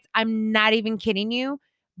then I'm not even kidding you,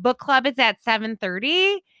 book club is at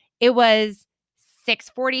 7:30. It was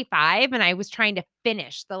 6:45, and I was trying to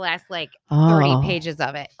finish the last like 30 pages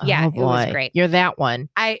of it. Yeah, it was great. You're that one.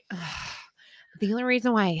 The only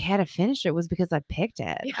reason why I had to finish it was because I picked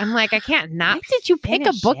it. I'm like, I can't not. Why did you pick a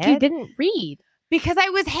finish book you it. didn't read? Because I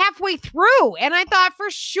was halfway through, and I thought for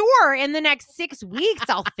sure in the next 6 weeks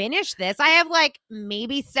I'll finish this. I have like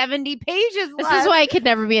maybe 70 pages This left. is why I could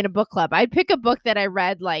never be in a book club. I'd pick a book that I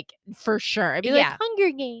read like for sure. I'd be like Yeah.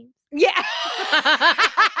 Hunger Games. Yeah.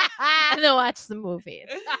 And then watch the movies.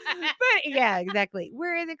 But yeah, exactly.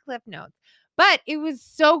 Where are the cliff notes? But it was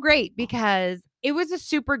so great because it was a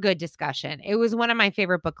super good discussion. It was one of my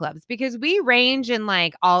favorite book clubs because we range in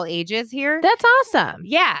like all ages here. That's awesome.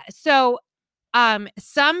 Yeah. So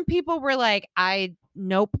some people were like,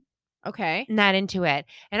 nope, Okay. not into it.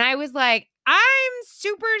 And I was like, I'm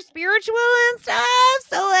super spiritual and stuff.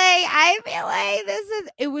 So like, I feel like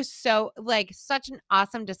it was so like such an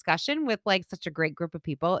awesome discussion with like such a great group of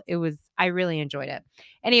people. I really enjoyed it.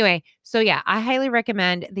 Anyway, so yeah, I highly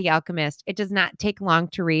recommend The Alchemist. It does not take long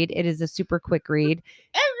to read. It is a super quick read.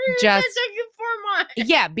 Just took you 4 months.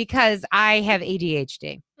 Yeah, because I have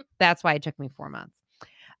ADHD. That's why it took me 4 months.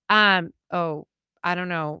 Oh, I don't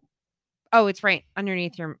know. Oh, it's right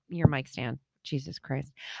underneath your mic stand. Jesus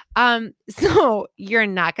Christ. So you're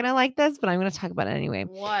not going to like this, but I'm going to talk about it anyway.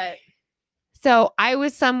 What? So I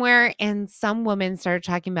was somewhere and some woman started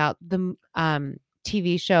talking about the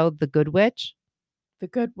TV show, The Good Witch, The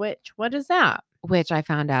Good Witch. What is that? which I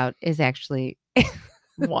found out is actually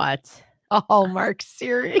What? a Hallmark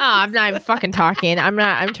series. Oh, I'm not even fucking talking. I'm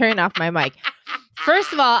turning off my mic.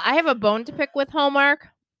 First of all, I have a bone to pick with Hallmark.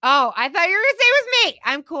 Oh, I thought you were going to say it was me.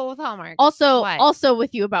 I'm cool with Hallmark. Also, What? also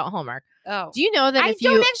with you about Hallmark. Oh, Do you know that I if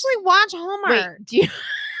don't you actually watch Hallmark. wait, do you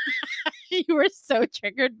you were so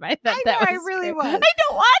triggered by that? I that know, I was really scary. was. I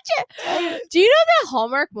don't watch it. Do you know that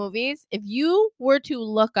Hallmark movies, if you were to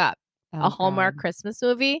look up a Hallmark Christmas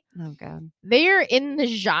movie, Oh, God. they are in the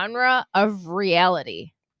genre of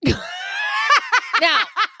reality. Now,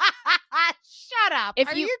 shut up. if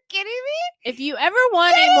Are you- you kidding me? if you ever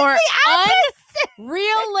want a more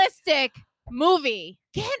unrealistic movie,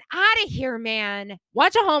 Get out of here, man.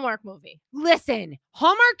 watch a Hallmark movie. Listen,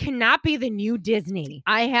 Hallmark cannot be the new Disney.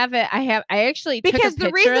 I have it. I actually took a Because the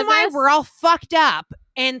picture reason of why this. we're all fucked up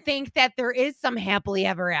and think that there is some happily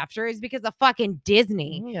ever after is because of fucking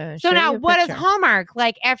Disney. Yeah, So show now you a what is picture. Hallmark?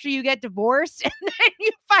 Like after you get divorced and then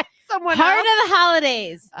you find someone Heart else? of the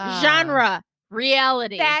Holidays Ah. genre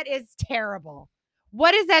reality. That is terrible.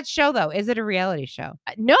 What is that show though? Is it a reality show?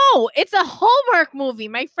 No, it's a Hallmark movie.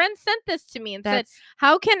 My friend sent this to me and said,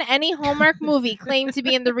 "How can any Hallmark movie claim to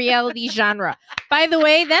be in the reality genre?" By the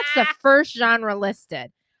way, that's the first genre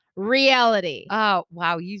listed. reality. Oh,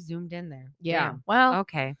 wow. You zoomed in there. Yeah. Damn. Well,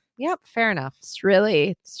 Okay. Yep. Fair enough. it's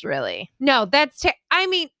really. No, that's, I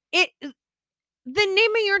mean, the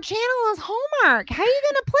name of your channel is Hallmark. How are you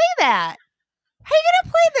going to play that? How are you going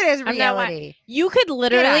to play that as I'm not reality? You could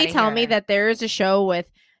literally outta tell me here. that there is a show with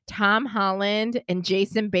Tom Holland and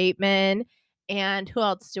Jason Bateman, and who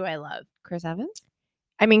else do I love? Chris Evans?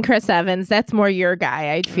 I mean, Chris Evans. That's more your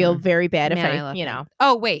guy. I'd feel very bad if Man, I love you him. know.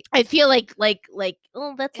 Oh, wait. I feel like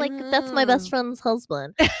oh, that's my best friend's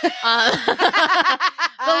husband.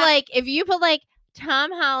 But like, if you put like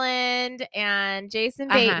Tom Holland and Jason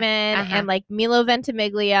Bateman and like Milo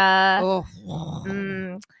Ventimiglia,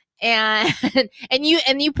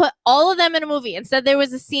 and you put all of them in a movie. Instead, there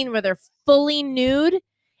was a scene where they're fully nude,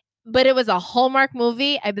 but it was a Hallmark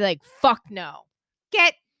movie. I'd be like, fuck no.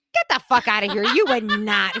 Get the fuck out of here. You would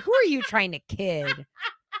not. Who are you trying to kid?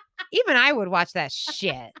 Even I would watch that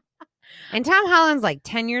shit. And Tom Holland's like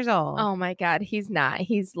 10 years old. Oh my God, he's not.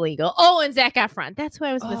 He's legal. Oh, and Zac Efron. That's who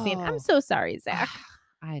I was missing. I'm so sorry, Zach.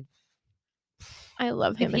 I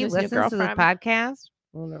love him. If he listens to this podcast,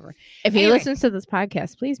 whatever. If he listens to this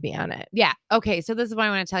podcast, please be on it. Yeah. Okay. So this is what I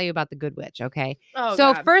want to tell you about The Good Witch. Okay. Oh,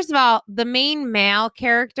 so God. first of all, the main male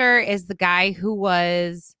character is the guy who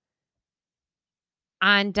was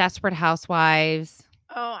on Desperate Housewives.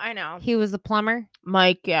 Oh, I know. He was the plumber.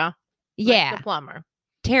 Mike, yeah. Yeah. Mike the plumber.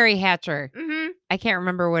 Terry Hatcher. Mm-hmm. I can't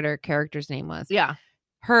remember what her character's name was. Yeah.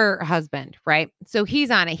 Her husband, right? So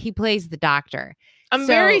he's on it. He plays the doctor. I'm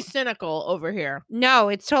very cynical over here. No,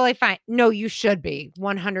 it's totally fine. No, you should be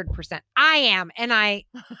 100%. I am. And I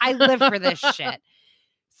live for this shit.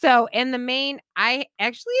 So, and I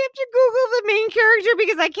actually have to Google the main character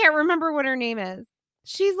because I can't remember what her name is.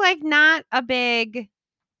 She's like not a big.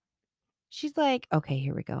 She's like, okay,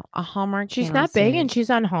 here we go. A Hallmark. She's Channel not big series. and she's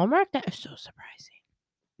on Hallmark? That is so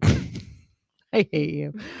surprising. I hate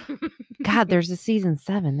you. God, there's a season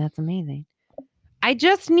 7. That's amazing. I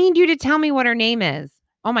just need you to tell me what her name is.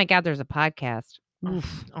 Oh my God, there's a podcast.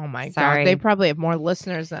 Oof. Oh my Sorry. God. They probably have more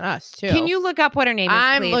listeners than us, too. Can you look up what her name is,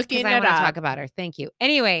 I'm please? looking 'Cause I it want to up. talk about her. Thank you.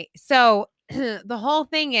 Anyway, so the whole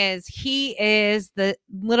thing is he is the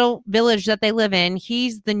little village that they live in.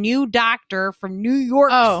 He's the new doctor from New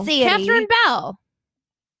York City. Catherine Bell.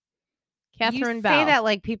 You say that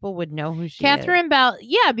like people would know who she is. Catherine Bell.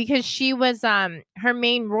 Yeah, because she was her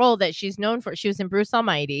main role that she's known for. She was in Bruce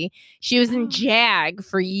Almighty. She was in JAG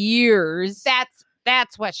for years.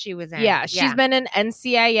 That's what she was in. Yeah, she's been in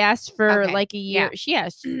NCIS for Okay. like a year. Yeah.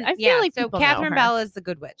 I feel like so people know Catherine her. Bell is the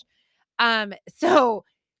Good Witch. So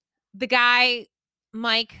the guy,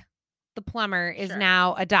 Mike, the plumber, is Sure.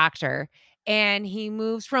 now a doctor. And he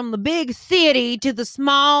moves from the big city to the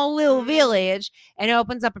small little village and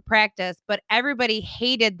opens up a practice. But everybody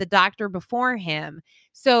hated the doctor before him.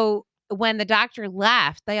 So when the doctor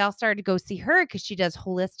left, they all started to go see her because she does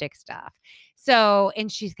holistic stuff. So,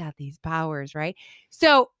 and she's got these powers, right?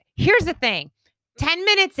 So here's the thing. 10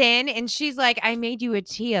 minutes in, and she's like, I made you a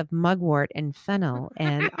tea of mugwort and fennel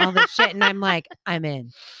and all that shit. And I'm like, I'm in.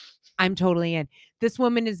 I'm totally in. This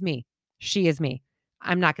woman is me. She is me.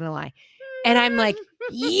 I'm not going to lie. And I'm like,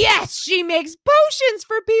 yes, she makes potions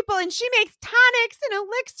for people and she makes tonics and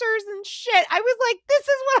elixirs and shit. I was like, this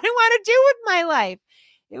is what I want to do with my life.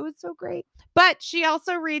 It was so great. But she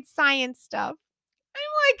also reads science stuff.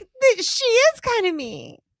 I'm like, she is kind of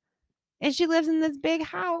me. And she lives in this big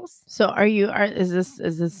house. So is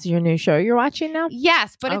this your new show you're watching now?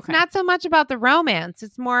 Yes, but it's Okay. not so much about the romance.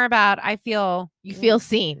 It's more about You feel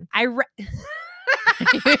seen.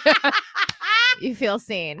 You feel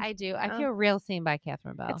seen. I do. I Oh. feel real seen by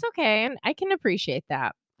Catherine Bell. It's okay, and I can appreciate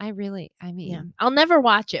that. I mean, I'll never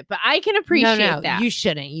watch it, but I can appreciate no, that. you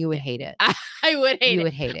shouldn't. You would hate it. I would hate You it.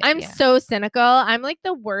 would hate it. I'm yeah. so cynical. I'm like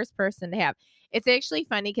the worst person to have. It's actually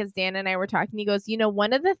funny because Dan and I were talking. He goes,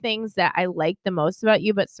 one of the things that I liked the most about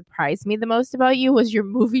you, but surprised me the most about you, was your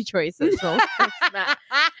movie choices.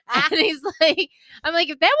 And he's like, I'm like,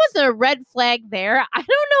 if that wasn't a red flag there, I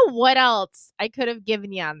don't know what else I could have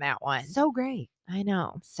given you on that one. So great. I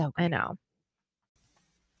know. So great. I know.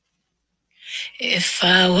 If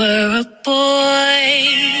I were a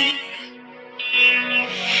boy,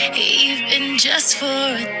 even just for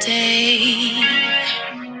a day,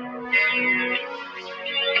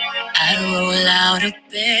 I'd roll out of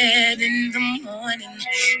bed in the morning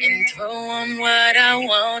and throw on what I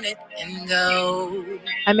wanted and go.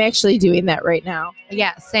 I'm actually doing that right now.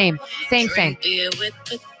 Yeah, same. Drink beer with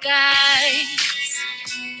the guys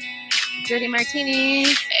Dirty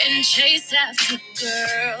martinis. and chase after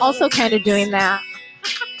girls. Also kind of doing that.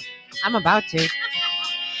 I'm about to.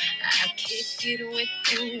 I kick it with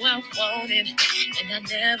who I wanted and I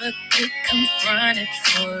never get confronted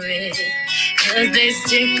for it, 'cause they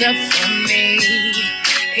stick up for me.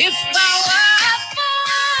 If I were a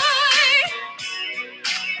boy,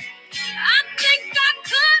 I think I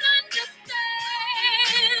could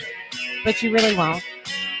understand But you really won't.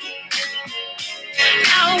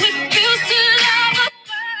 how it feels to love a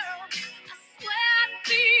girl. I swear I'd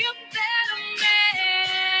be a better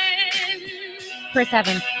man. Chris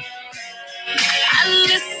Evans. I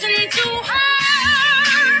listen to her,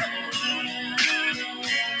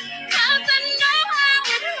 'cause I know how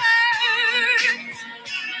it hurts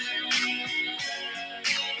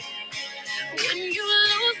when you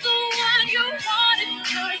lose the one you wanted,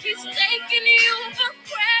 'cause he's taking you for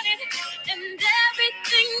granted, and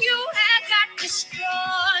everything you had got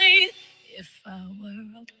destroyed. If I were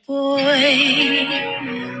a boy,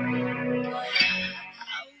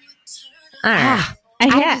 All right. Ah,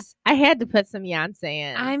 I had to put some Beyonce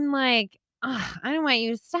in. I'm like, I don't want you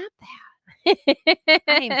to stop that.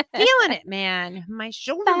 I'm feeling it, man. My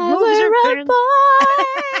shoulder If I moves were are a better. boy.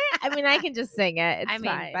 I mean, I can just sing it. It's I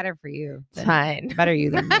mean, fine. better for you. It's fine. Better you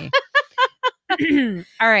than me.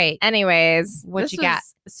 All right. Anyways, What this you got?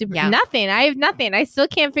 was Super, Yeah. Nothing. I have nothing. I still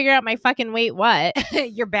can't figure out my fucking wait what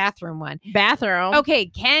Your bathroom one. bathroom. Okay.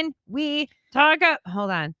 Can we talk? Hold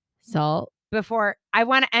on. Salt. Before I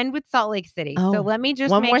want to end with Salt Lake City. Oh, So let me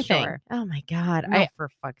just One make more sure. thing. Oh my god. No, for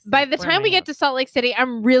fuck's sake. By the Where am time I we get at? to Salt Lake City,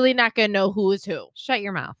 I'm really not gonna know who is who. Shut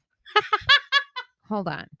your mouth. Hold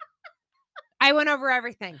on. I went over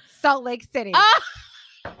everything. Salt Lake City. Oh,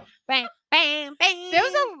 Bam, bam, bam. there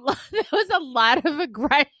was a lot of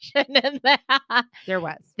aggression in that. There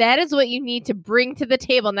was. That is what you need to bring to the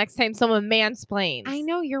table next time someone mansplains. I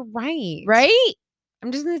know you're right. Right?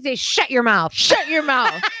 I'm just gonna say, shut your mouth. Shut your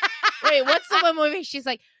mouth. Wait, what's the one movie? She's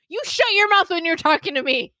like, you shut your mouth when you're talking to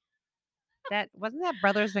me. That wasn't that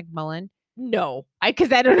Brothers McMullen. No,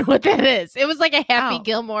 because I don't know what that is. It was like a Happy Oh.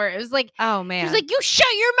 Gilmore. It was like, Oh she man. was like, you shut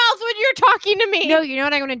your mouth when you're talking to me. no, you know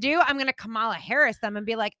what I'm gonna do? I'm gonna Kamala Harris them and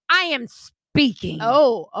be like, I am speaking.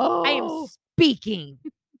 Oh. I am speaking.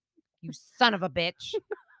 You son of a bitch.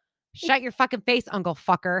 Shut your fucking face, Uncle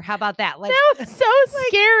Fucker. How about that? Let's That was so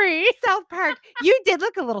scary. South Park. You did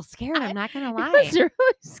look a little scared. I'm not gonna lie. It was really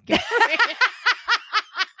scary.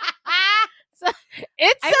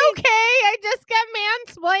 It's I mean- okay. I just got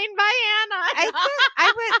mansplained by Anna.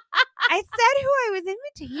 I said who I was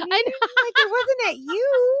imitating. I know. Like it wasn't at you.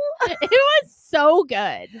 It was so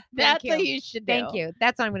good. That's you. what you should do. Thank you.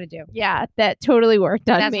 That's what I'm gonna do. Yeah, that totally worked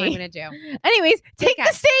on That's me. what I'm gonna do. Anyways, take Okay.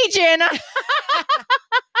 the stage, Anna.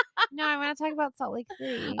 No, I want to talk about Salt Lake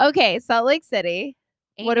City. Okay, Salt Lake City.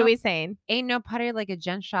 Ain't What no, are we saying? Ain't no party like a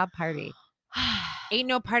Jen Shaw party. Ain't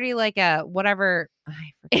no party like a whatever. I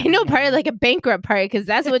forgot Ain't no the party name. like a bankrupt party because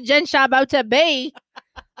that's what Jen Shaw about to be.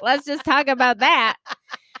 Let's just talk about that.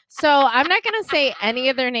 So I'm not gonna say any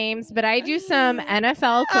of their names, but I do some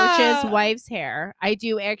NFL coaches' wives' hair. I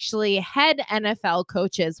do actually head NFL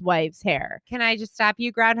coaches' wives' hair. Can I just stop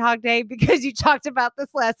you, Groundhog Day, because you talked about this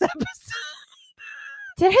last episode?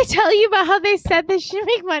 Did I tell you about how they said this should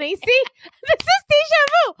make money? See, this is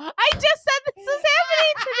deja vu. I just said this is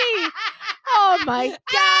happening to me. Oh my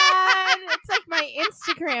God. It's like my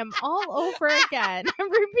Instagram all over again.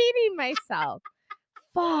 I'm repeating myself.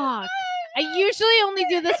 Fuck. I usually only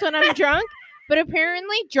do this when I'm drunk, but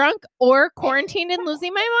apparently drunk or quarantined and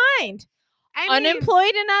losing my mind. I mean,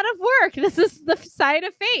 Unemployed and out of work. This is the side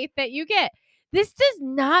of faith that you get. This does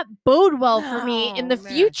not bode well for me in the No,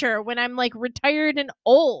 man. future when I'm like retired and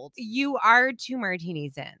old. you are 2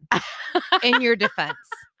 martinis in your defense.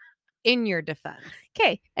 In your defense.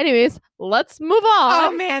 Okay. Anyways, let's move Oh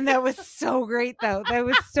on. man, that was so great though. That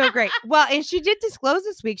was so great. Well, and she did disclose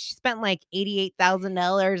this week she spent like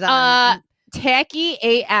 $88,000 Tacky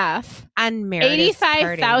AF. on Meredith's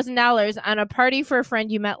party. $85,000 on a party for a friend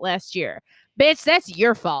you met last year. Bitch, that's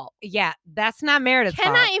your fault. Yeah, that's not Meredith's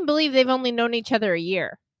Cannot fault. even believe they've only known each other a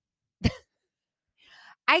year.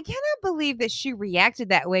 I cannot believe that she reacted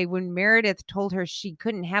that way when Meredith told her she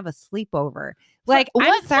couldn't have a sleepover. Like, what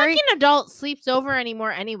I'm sorry. fucking adult sleeps over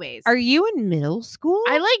anymore anyways? Are you in middle school?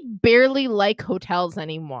 I like barely like hotels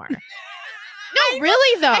anymore. No,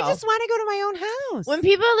 really though. I just want to go to my own house. When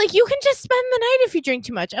people are like, you can just spend the night if you drink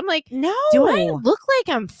too much. I'm like, no. do I look like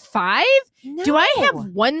I'm 5? No. Do I have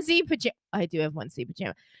onesie pajama? I do have onesie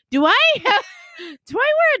pajama. Do I wear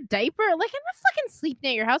a diaper? Like, I'm not fucking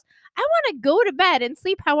sleeping at your house. I want to go to bed and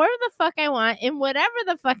sleep however the fuck I want in whatever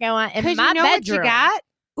the fuck I want in 'Cause my you know bedroom. what you got?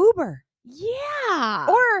 Uber. Yeah.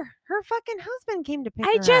 Or her fucking husband came to pick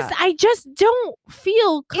her up. I just don't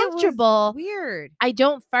feel It was comfortable. Weird. I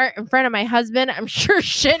don't fart in front of my husband. I'm sure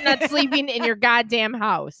shit not sleeping in your goddamn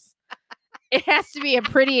house. it has to be a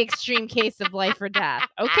pretty extreme case of life or death.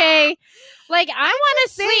 Okay. Like, I want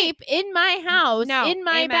to sleep in my house, in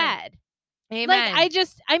my bed. Amen. Like,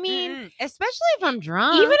 I mean, especially if I'm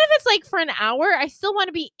drunk. even if it's like for an hour, I still want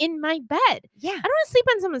to be in my bed. Yeah. I don't want to sleep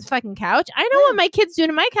on someone's fucking couch. I know what my kids do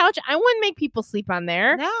to my couch. I wouldn't make people sleep on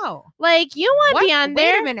there. No. Like, you don't want to be on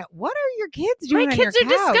there. Wait a minute. What are your kids doing My on kids your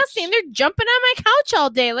are couch? disgusting. They're jumping on my couch all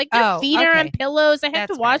day. Like, their feet are on pillows. I have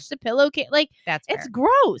That's to watch the pillowcase. Like, That's it's fair.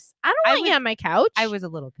 gross. I don't want you on my couch. I was a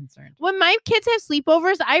little concerned. When my kids have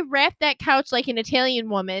sleepovers, I wrap that couch like an Italian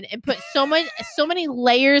woman and put so many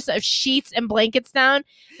layers of sheets and blankets down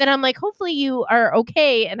that I'm like, hopefully you are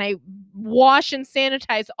okay. And I wash and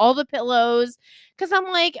sanitize all the pillows because I'm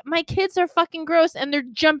like, my kids are fucking gross and they're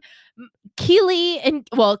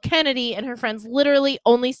Kennedy and her friends literally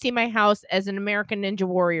only see my house as an American Ninja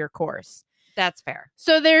Warrior course. That's fair.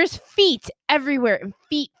 So there's feet everywhere and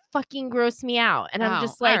feet fucking gross me out. And I'm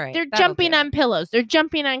just like, they're jumping on pillows. They're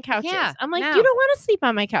jumping on couches. Yeah, I'm like, you don't want to sleep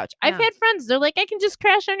on my couch. I've had friends. They're like, I can just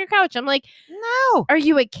crash on your couch. I'm like, no. Are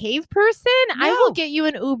you a cave person? No. I will get you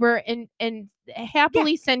an Uber and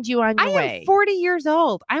happily send you on your way. I am 40 years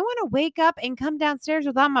old. I want to wake up and come downstairs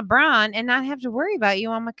without my bra on and not have to worry about you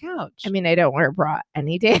on my couch. I mean, I don't wear a bra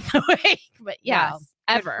any day of the week, but yes, Well,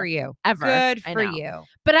 ever good for you. Ever. Good I for know. you.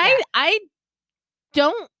 But I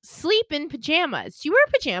don't sleep in pajamas. Do you wear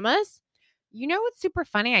pajamas? You know what's super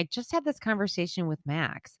funny? I just had this conversation with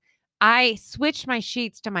Max. I switched my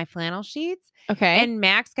sheets to my flannel sheets. Okay. And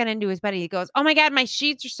Max got into his bed. He goes, oh my God, my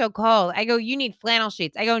sheets are so cold. I go, you need flannel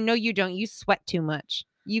sheets. I go, no, you don't. You sweat too much.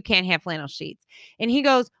 You can't have flannel sheets. And he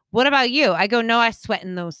goes, what about you? I go, no, I sweat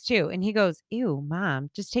in those too. And he goes, ew, Mom,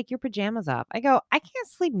 just take your pajamas off. I go, I can't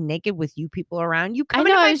sleep naked with you people around. You come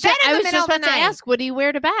into my bed in the middle of the night. To ask, what do you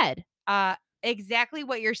wear to bed? Exactly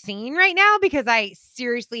what you're seeing right now because I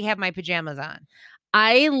seriously have my pajamas on.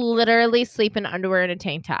 I literally sleep in underwear and a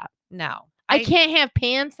tank top. No. I can't have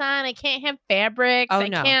pants on. I can't have fabrics. Oh, I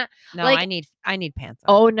no. can't. No, like, I need pants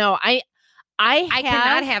on. Oh no. I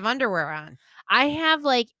cannot have underwear on. I have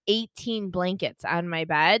like 18 blankets on my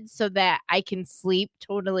bed so that I can sleep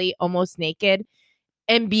totally almost naked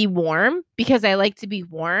and be warm because I like to be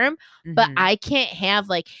warm. Mm-hmm. But I can't have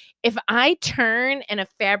like, if I turn and a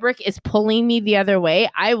fabric is pulling me the other way,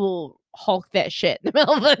 I will Hulk that shit in the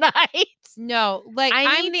middle of the night. No, like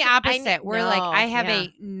I'm the opposite where like I have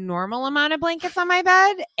a normal amount of blankets on my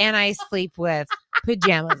bed and I sleep with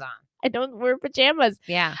pajamas on. I don't wear pajamas.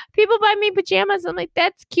 Yeah. People buy me pajamas. I'm like,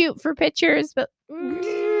 that's cute for pictures, but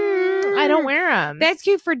I don't wear them. That's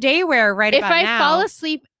cute for day wear right about now. If I fall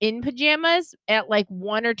asleep in pajamas at like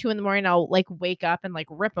 1 or 2 in the morning, I'll like wake up and like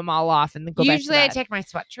rip them all off and then go back to Usually I take my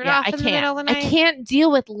sweatshirt off in the middle of the night. I can't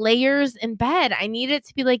deal with layers in bed. I need it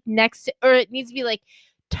to be like or it needs to be like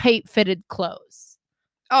tight fitted clothes.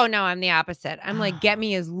 Oh no, I'm the opposite. I'm like, get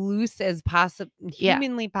me as loose as possible,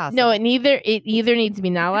 humanly possible. No, it either needs to be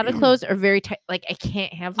not a lot of clothes or very tight. Like I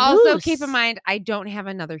can't have Also, loose. keep in mind, I don't have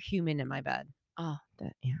another human in my bed. Oh, so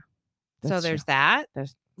That's there's true. that.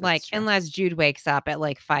 That's like, true. Unless Jude wakes up at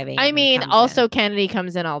like 5 a.m. I mean, also Kennedy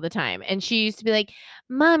comes in all the time, and she used to be like,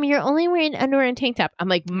 "Mom, you're only wearing underwear and tank top." I'm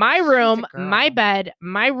like, "My room, my bed,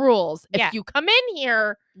 my rules. If you come in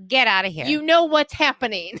here, get out of here. You know what's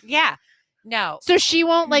happening." Yeah. No. So she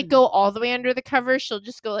won't like go all the way under the cover. She'll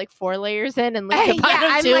just go like 4 layers in and leave the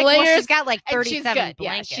bottom 2 layers. Well, she's got like 37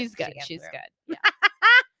 blankets. Yeah, she's good. She's good.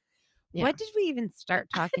 Yeah. What did we even start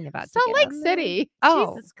talking about? Salt Lake City.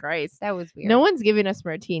 Oh, Jesus Christ. That was weird. No one's giving us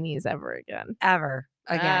martinis ever again. Ever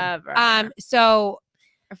again. Ever. So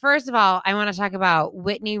first of all, I want to talk about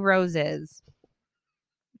Whitney Rose's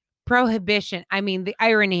prohibition. I mean, the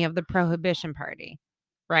irony of the prohibition party,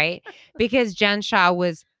 right? Because Jen Shah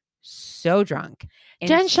was so drunk.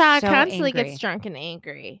 Jen Shah so constantly angry. gets drunk and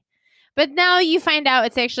angry. But now you find out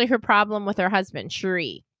it's actually her problem with her husband,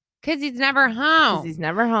 Sheree. Because he's never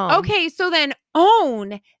home. Okay, so then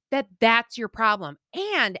own that that's your problem.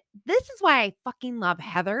 And this is why I fucking love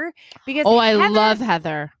Heather. Because I love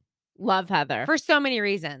Heather. Love Heather. For so many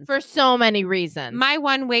reasons. My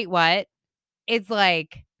one wait what is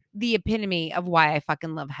like the epitome of why I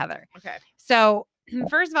fucking love Heather. Okay. So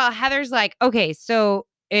first of all, Heather's like, okay, so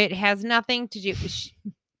it has nothing to do.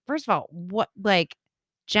 First of all, what like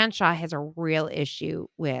Jen Shah has a real issue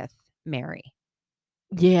with Mary.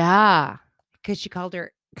 Yeah. Because she called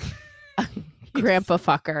her grandpa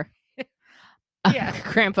fucker. Yeah.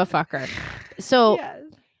 Grandpa fucker. So yes.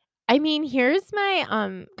 I mean, here's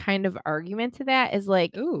my kind of argument to that is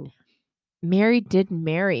like, ooh, Mary did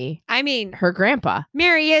marry her grandpa.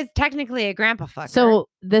 Mary is technically a grandpa fucker. So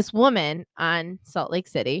this woman on Salt Lake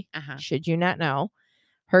City, should you not know,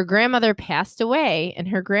 Her grandmother passed away, and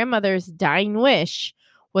her grandmother's dying wish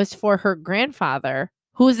was for her grandfather,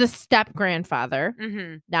 who is a step grandfather,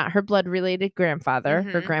 not her blood related grandfather.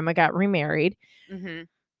 Her grandma got remarried.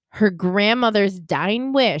 Her grandmother's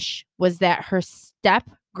dying wish was that her step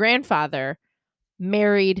grandfather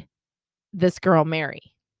married this girl,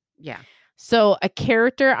 Mary. Yeah. So a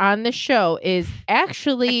character on the show is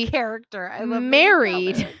actually Character. I love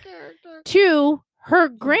married to her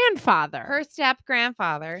grandfather. Her step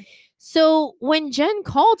grandfather. So when Jen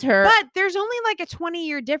called her, But there's only like a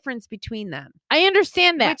 20-year difference between them. I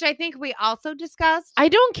understand that. Which I think we also discussed. I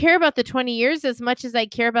don't care about the 20 years as much as I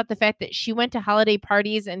care about the fact that she went to holiday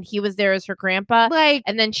parties and he was there as her grandpa, Like,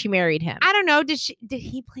 and then she married him. I don't know. Did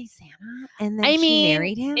he play Santa and then she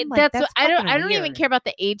married him? That's what I don't even care about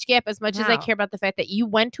the age gap as much as I No. care about the fact that you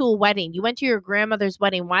went to a wedding. You went to your grandmother's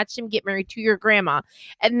wedding, watched him get married to your grandma,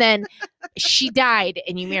 and then she died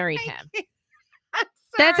and you married him.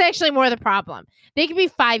 That's actually more the problem. They could be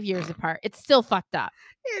 5 years apart. It's still fucked up.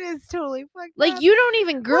 It is totally fucked Like, up. you don't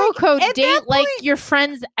even girl Like, code at date that like point- your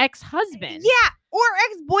friend's ex-husband. Yeah, or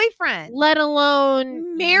ex-boyfriend. Let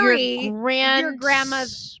alone Marry your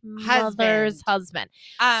grandma's mother's husband.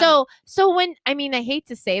 Um, So when I hate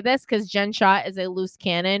to say this because Jen Shaw is a loose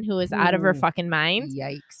cannon who is out of her Ooh. fucking mind.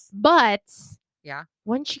 Yikes. But Yeah.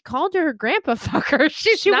 when she called her grandpa fucker,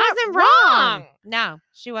 she wasn't wrong. No,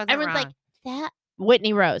 she wasn't Everyone's wrong. like, that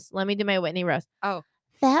Whitney Rose. Let me do my Whitney Rose. Oh.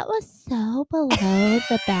 That was so below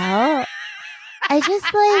the belt. I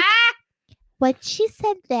just like when she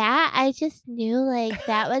said that, I just knew like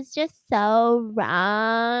that was just so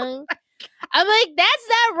wrong. I'm like, that's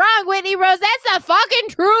not wrong, Whitney Rose. That's the fucking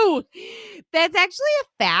truth. That's actually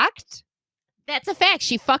a fact. That's a fact.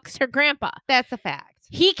 She fucks her grandpa. That's a fact.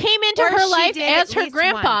 He came into Or her she life did as at her least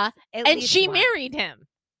grandpa, once. At and least she once. married him.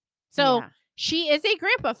 So Yeah. she is a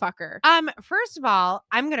grandpa fucker. First of all,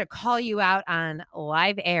 I'm gonna call you out on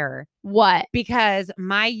live air What? because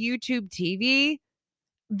my YouTube TV,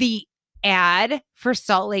 the ad for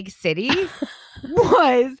Salt Lake City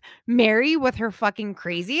was Mary with her fucking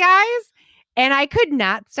crazy eyes. And I could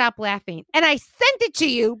not stop laughing. And I sent it to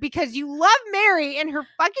you because you love Mary and her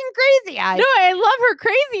fucking crazy eyes. No, I love her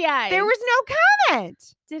crazy eyes. There was no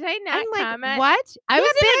comment. Did I not I'm like, comment? what? I Yeah,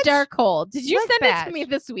 was in bitch. a dark hole. Did you What send it to bitch? me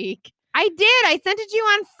this week? I did. I sent it to you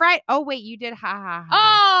on Friday. Oh, wait, you did. Ha ha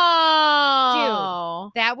ha.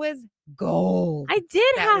 Oh, That was gold. I did.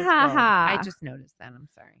 That Ha was ha gold. ha! I just noticed that. I'm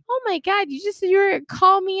sorry. Oh my god! You just said you were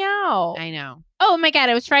call me out. I know. Oh my god!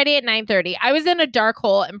 It was Friday at 9:30. I was in a dark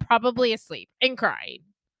hole and probably asleep and crying.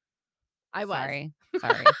 I was.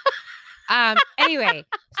 Sorry. Anyway,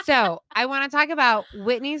 so I want to talk about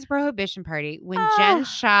Whitney's prohibition party when Jen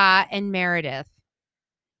Shaw and Meredith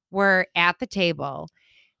were at the table.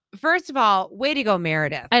 First of all, way to go,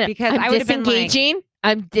 Meredith. I know. Because I'm I would have been like, disengaging.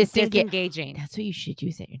 I'm disengaging. disengaging. That's what you should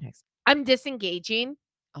use at your next. I'm disengaging.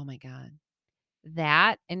 Oh my God.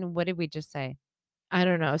 That and what did we just say? I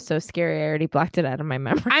don't know. So scary. I already blocked it out of my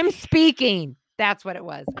memory. I'm speaking. That's what it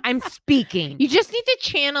was. I'm speaking. You just need to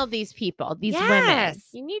channel these people, these women. Yes.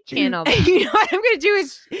 You need to channel them. You know what I'm going to do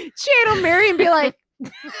is channel Mary and be like, I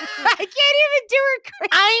can't even do her crazy.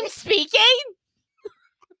 I'm speaking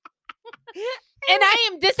and I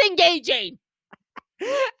am disengaging.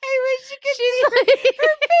 I wish you could see her face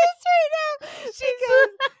right now.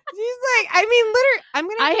 She's like, I mean, literally, I'm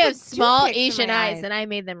gonna. I have to have put small toothpicks in Asian my eyes and I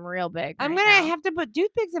made them real big. I'm right gonna now. have to put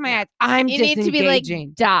toothpicks in my Yeah. eyes. I'm You need to be like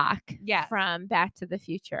disengaging. Doc Yes. from Back to the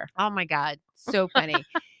Future. Oh my God, so funny.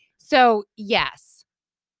 So yes,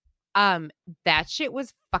 that shit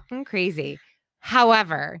was fucking crazy.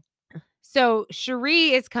 However, so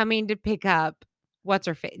Cherie is coming to pick up what's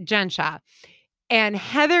her face, Jen Shaw, and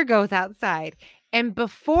Heather goes outside. And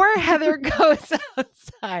before Heather goes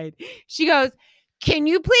outside, she goes, "Can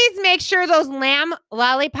you please make sure those lamb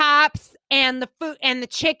lollipops and the food and the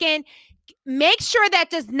chicken, make sure that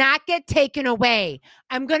does not get taken away.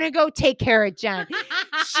 I'm going to go take care of Jen."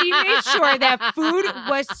 She made sure that food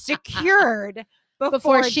was secured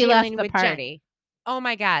before she left dealing the with Jen. party. Oh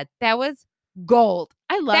my God, that was gold.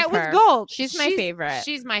 I love That her. was gold. She's my favorite.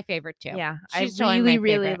 She's my favorite too. Yeah, She's I totally really, my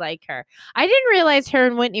really favorite. like her. I didn't realize her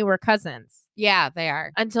and Whitney were cousins Yeah, they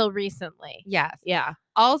are. until recently. Yes. Yeah.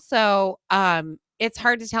 Also, it's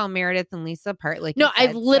hard to tell Meredith and Lisa apart. Like, No, you I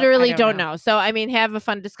said, so literally don't know. So, I mean, have a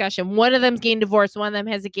fun discussion. One of them's getting divorced. One of them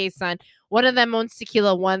has a gay son. One of them owns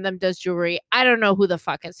tequila. One of them does jewelry. I don't know who the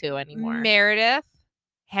fuck is who anymore. Meredith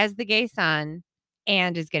has the gay son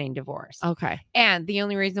and is getting divorced. Okay. And the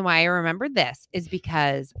only reason why I remember this is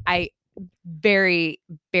because I very,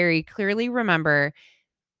 very clearly remember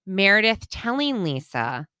Meredith telling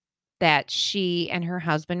Lisa that she and her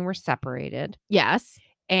husband were separated. Yes.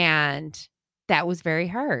 And that was very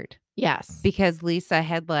hard Yes. because Lisa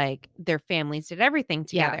had like their families did everything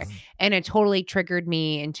together. Yes. And it totally triggered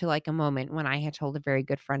me into like a moment when I had told a very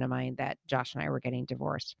good friend of mine that Josh and I were getting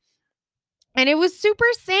divorced. And it was super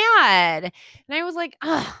sad. And I was like,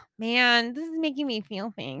 oh man, this is making me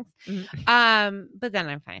feel things. But then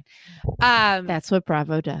I'm fine. That's what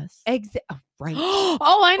Bravo does. Right.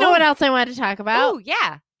 Oh, I know what else I wanted to talk about. Oh,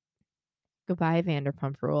 yeah. Goodbye,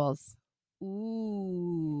 Vanderpump Rules.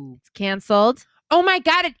 Ooh. It's canceled. Oh my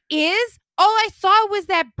God, it is? All I saw was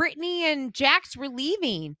that Brittany and Jax were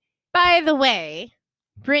leaving. By the way,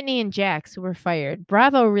 Brittany and Jax were fired.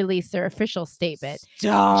 Bravo released their official statement.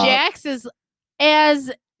 Stop. Jax is,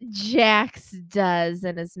 as Jax does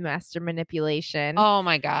in his master manipulation, Oh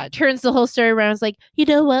my God. turns the whole story around. It's like, you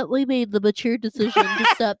know what? We made the mature decision to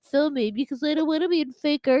stop filming because I don't want to be in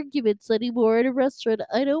fake arguments anymore at a restaurant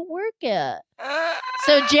I don't work at.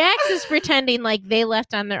 So Jax is pretending like they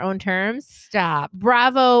left on their own terms. Stop.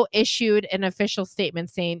 Bravo issued an official statement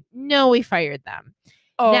saying, no, we fired them.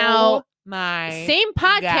 Oh Now, my same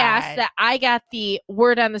podcast God. that I got the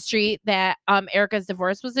word on the street that Erica's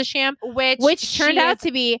divorce was a sham, which turned she out is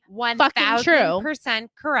to be 1000%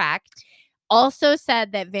 correct. also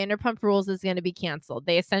said that Vanderpump Rules is going to be canceled.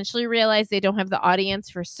 They essentially realized they don't have the audience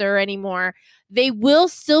for Sir anymore. They will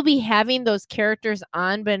still be having those characters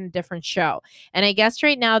on, but in a different show. And I guess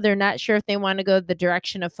right now they're not sure if they want to go the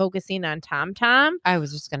direction of focusing on Tom Tom I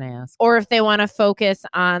was just going to ask. or if they want to focus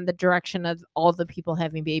on the direction of all the people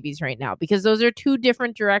having babies right now, because those are two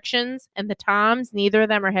different directions. And the Toms, neither of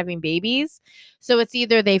them are having babies. So it's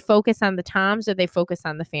either they focus on the Toms or they focus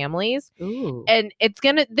on the families. Ooh. And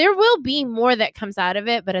there will be more that comes out of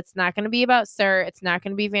it, but it's not going to be about Sir. It's not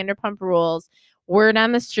going to be Vanderpump Rules. Word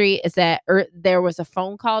on the street is that there was a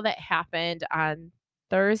phone call that happened on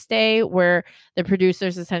Thursday where the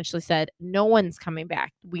producers essentially said, no one's coming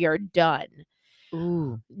back. We are done.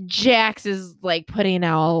 Ooh. Jax is like putting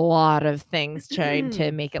out a lot of things trying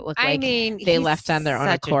to make it look like they he's left on their own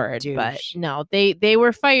such a accord. But douche. no, they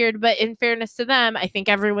were fired. But in fairness to them, I think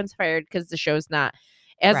everyone's fired because the show's not,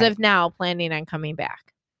 as Right. of now, planning on coming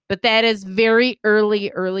back. But that is very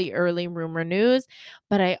early rumor news.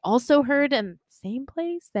 But I also heard in the same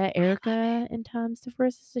place that Erica and Tom's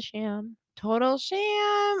divorce is a sham. Total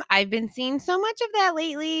sham. I've been seeing so much of that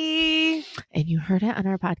lately. And you heard it on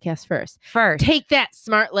our podcast first. Take Take that,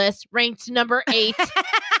 smart list, ranked number 8.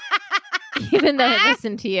 Even though I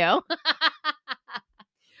listened to you.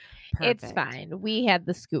 It's Perfect. fine. We had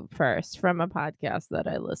the scoop first from a podcast that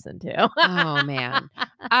I listened to. Oh man.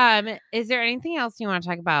 Is there anything else you want to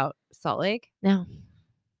talk about Salt Lake? No,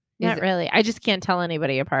 not it- really. I just can't tell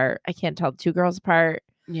anybody apart. I can't tell the two girls apart.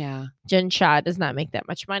 Yeah. Jen Shaw does not make that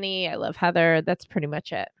much money. I love Heather. That's pretty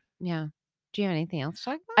much it. Yeah. Do you have anything else to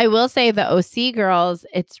talk about? I will say the OC girls,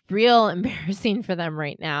 it's real embarrassing for them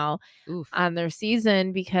right now Oof. on their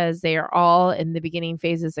season because they are all in the beginning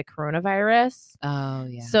phases of coronavirus. Oh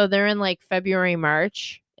yeah. So they're in like February,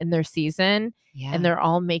 March in their season. Yeah. And they're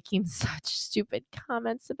all making such stupid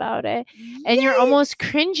comments about it. And you're almost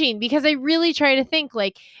cringing because I really try to think,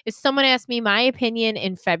 like, if someone asked me my opinion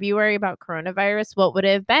in February about coronavirus, what would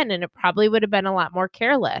it have been? And it probably would have been a lot more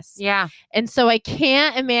careless. Yeah. And so I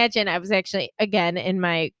can't imagine. I was actually, again, in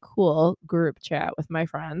my cool group chat with my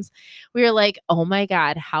friends. We were like, oh my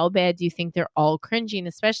God, how bad do you think they're all cringing?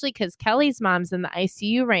 Especially because Kelly's mom's in the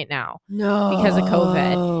ICU right now No. because of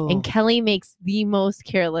COVID. And Kelly makes the most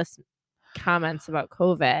careless comments about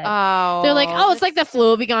COVID. Oh. They're like, oh, it's like the flu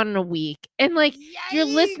will be gone in a week. And like, you're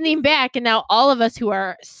Yikes. listening back, and now all of us who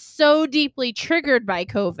are so deeply triggered by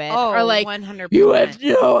COVID are like, 100%. you have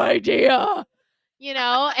no idea. You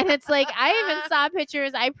know, and it's like, I even saw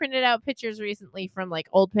pictures. I printed out pictures recently from like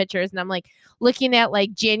old pictures, and I'm like looking at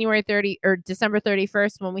like January 30 or December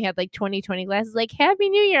 31st when we had like 2020 glasses, like Happy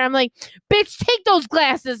New Year. I'm like, bitch, take those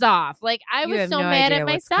glasses off. Like, I You was have so no mad idea at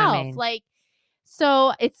what's myself. coming. Like,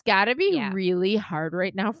 so it's got to be Yeah. really hard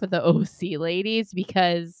right now for the OC ladies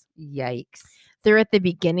because Yikes. they're at the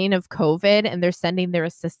beginning of COVID and they're sending their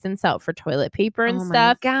assistants out for toilet paper and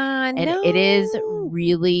stuff. Oh my God. And it is no.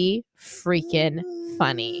 really freaking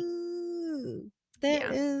funny. That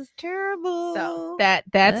Yeah. is terrible. So that's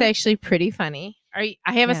Ugh. actually pretty funny. I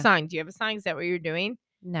have a Yeah. song. Do you have a song? Is that what you're doing?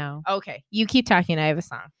 No. Okay. You keep talking. I have a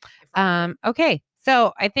song. Okay.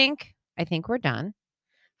 So I think we're done.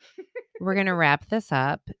 We're gonna wrap this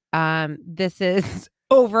up. This is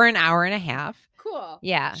over an hour and a half. Cool.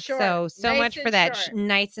 Yeah. Short. So Nice much for and that. short.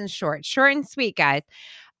 Nice and short and sweet, guys.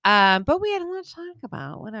 But we had a lot to talk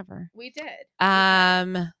about. Whatever. We did.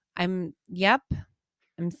 I'm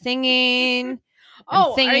singing.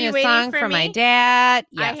 I'm are singing you a waiting song for my dad.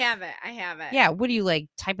 Yes. I have it. Yeah. What are you like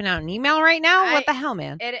typing out an email right now? What the hell,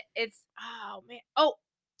 man? It's oh man. Oh,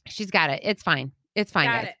 She's got it. It's fine. It's fine,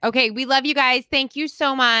 Got guys. it. Okay. We love you guys. Thank you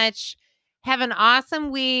so much. Have an awesome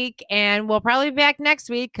week. And we'll probably be back next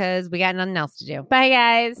week because we got nothing else to do. bye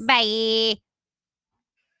guys. Bye.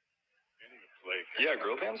 Yeah,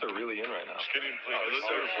 girl bands are really in right now. Can you play those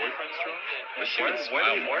are boyfriends, drums?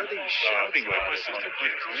 Why are they shouting Like like my this? sister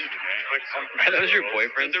plays clean, man. Are those your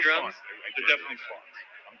boyfriend's They're drums? fun. They're definitely fun.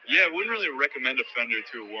 Yeah, I wouldn't really recommend a Fender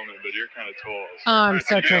to a woman, but you're kind of tall. Oh, I'm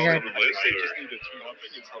so I guess triggered. on the list, They or- just need to tune up.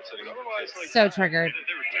 It gets help setting up. Otherwise, like, So triggered.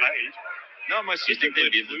 They were tight. No, my Do you sister think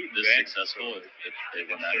they'd played be flute and this band, successful so- if they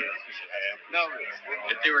were men? No,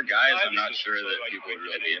 If they were guys, I'm not sure that people would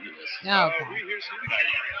really be into this. Oh, we hear some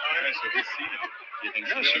guys. So we've seen it. Do you think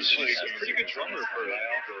No, she's she's like a pretty good drummer for they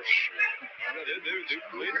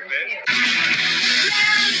played fast.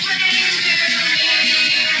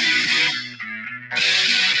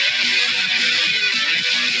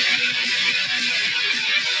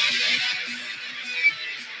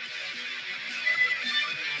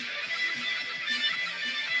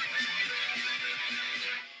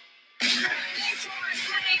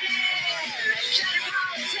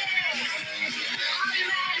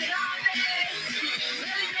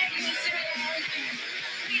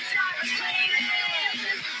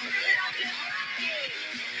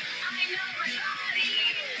 I know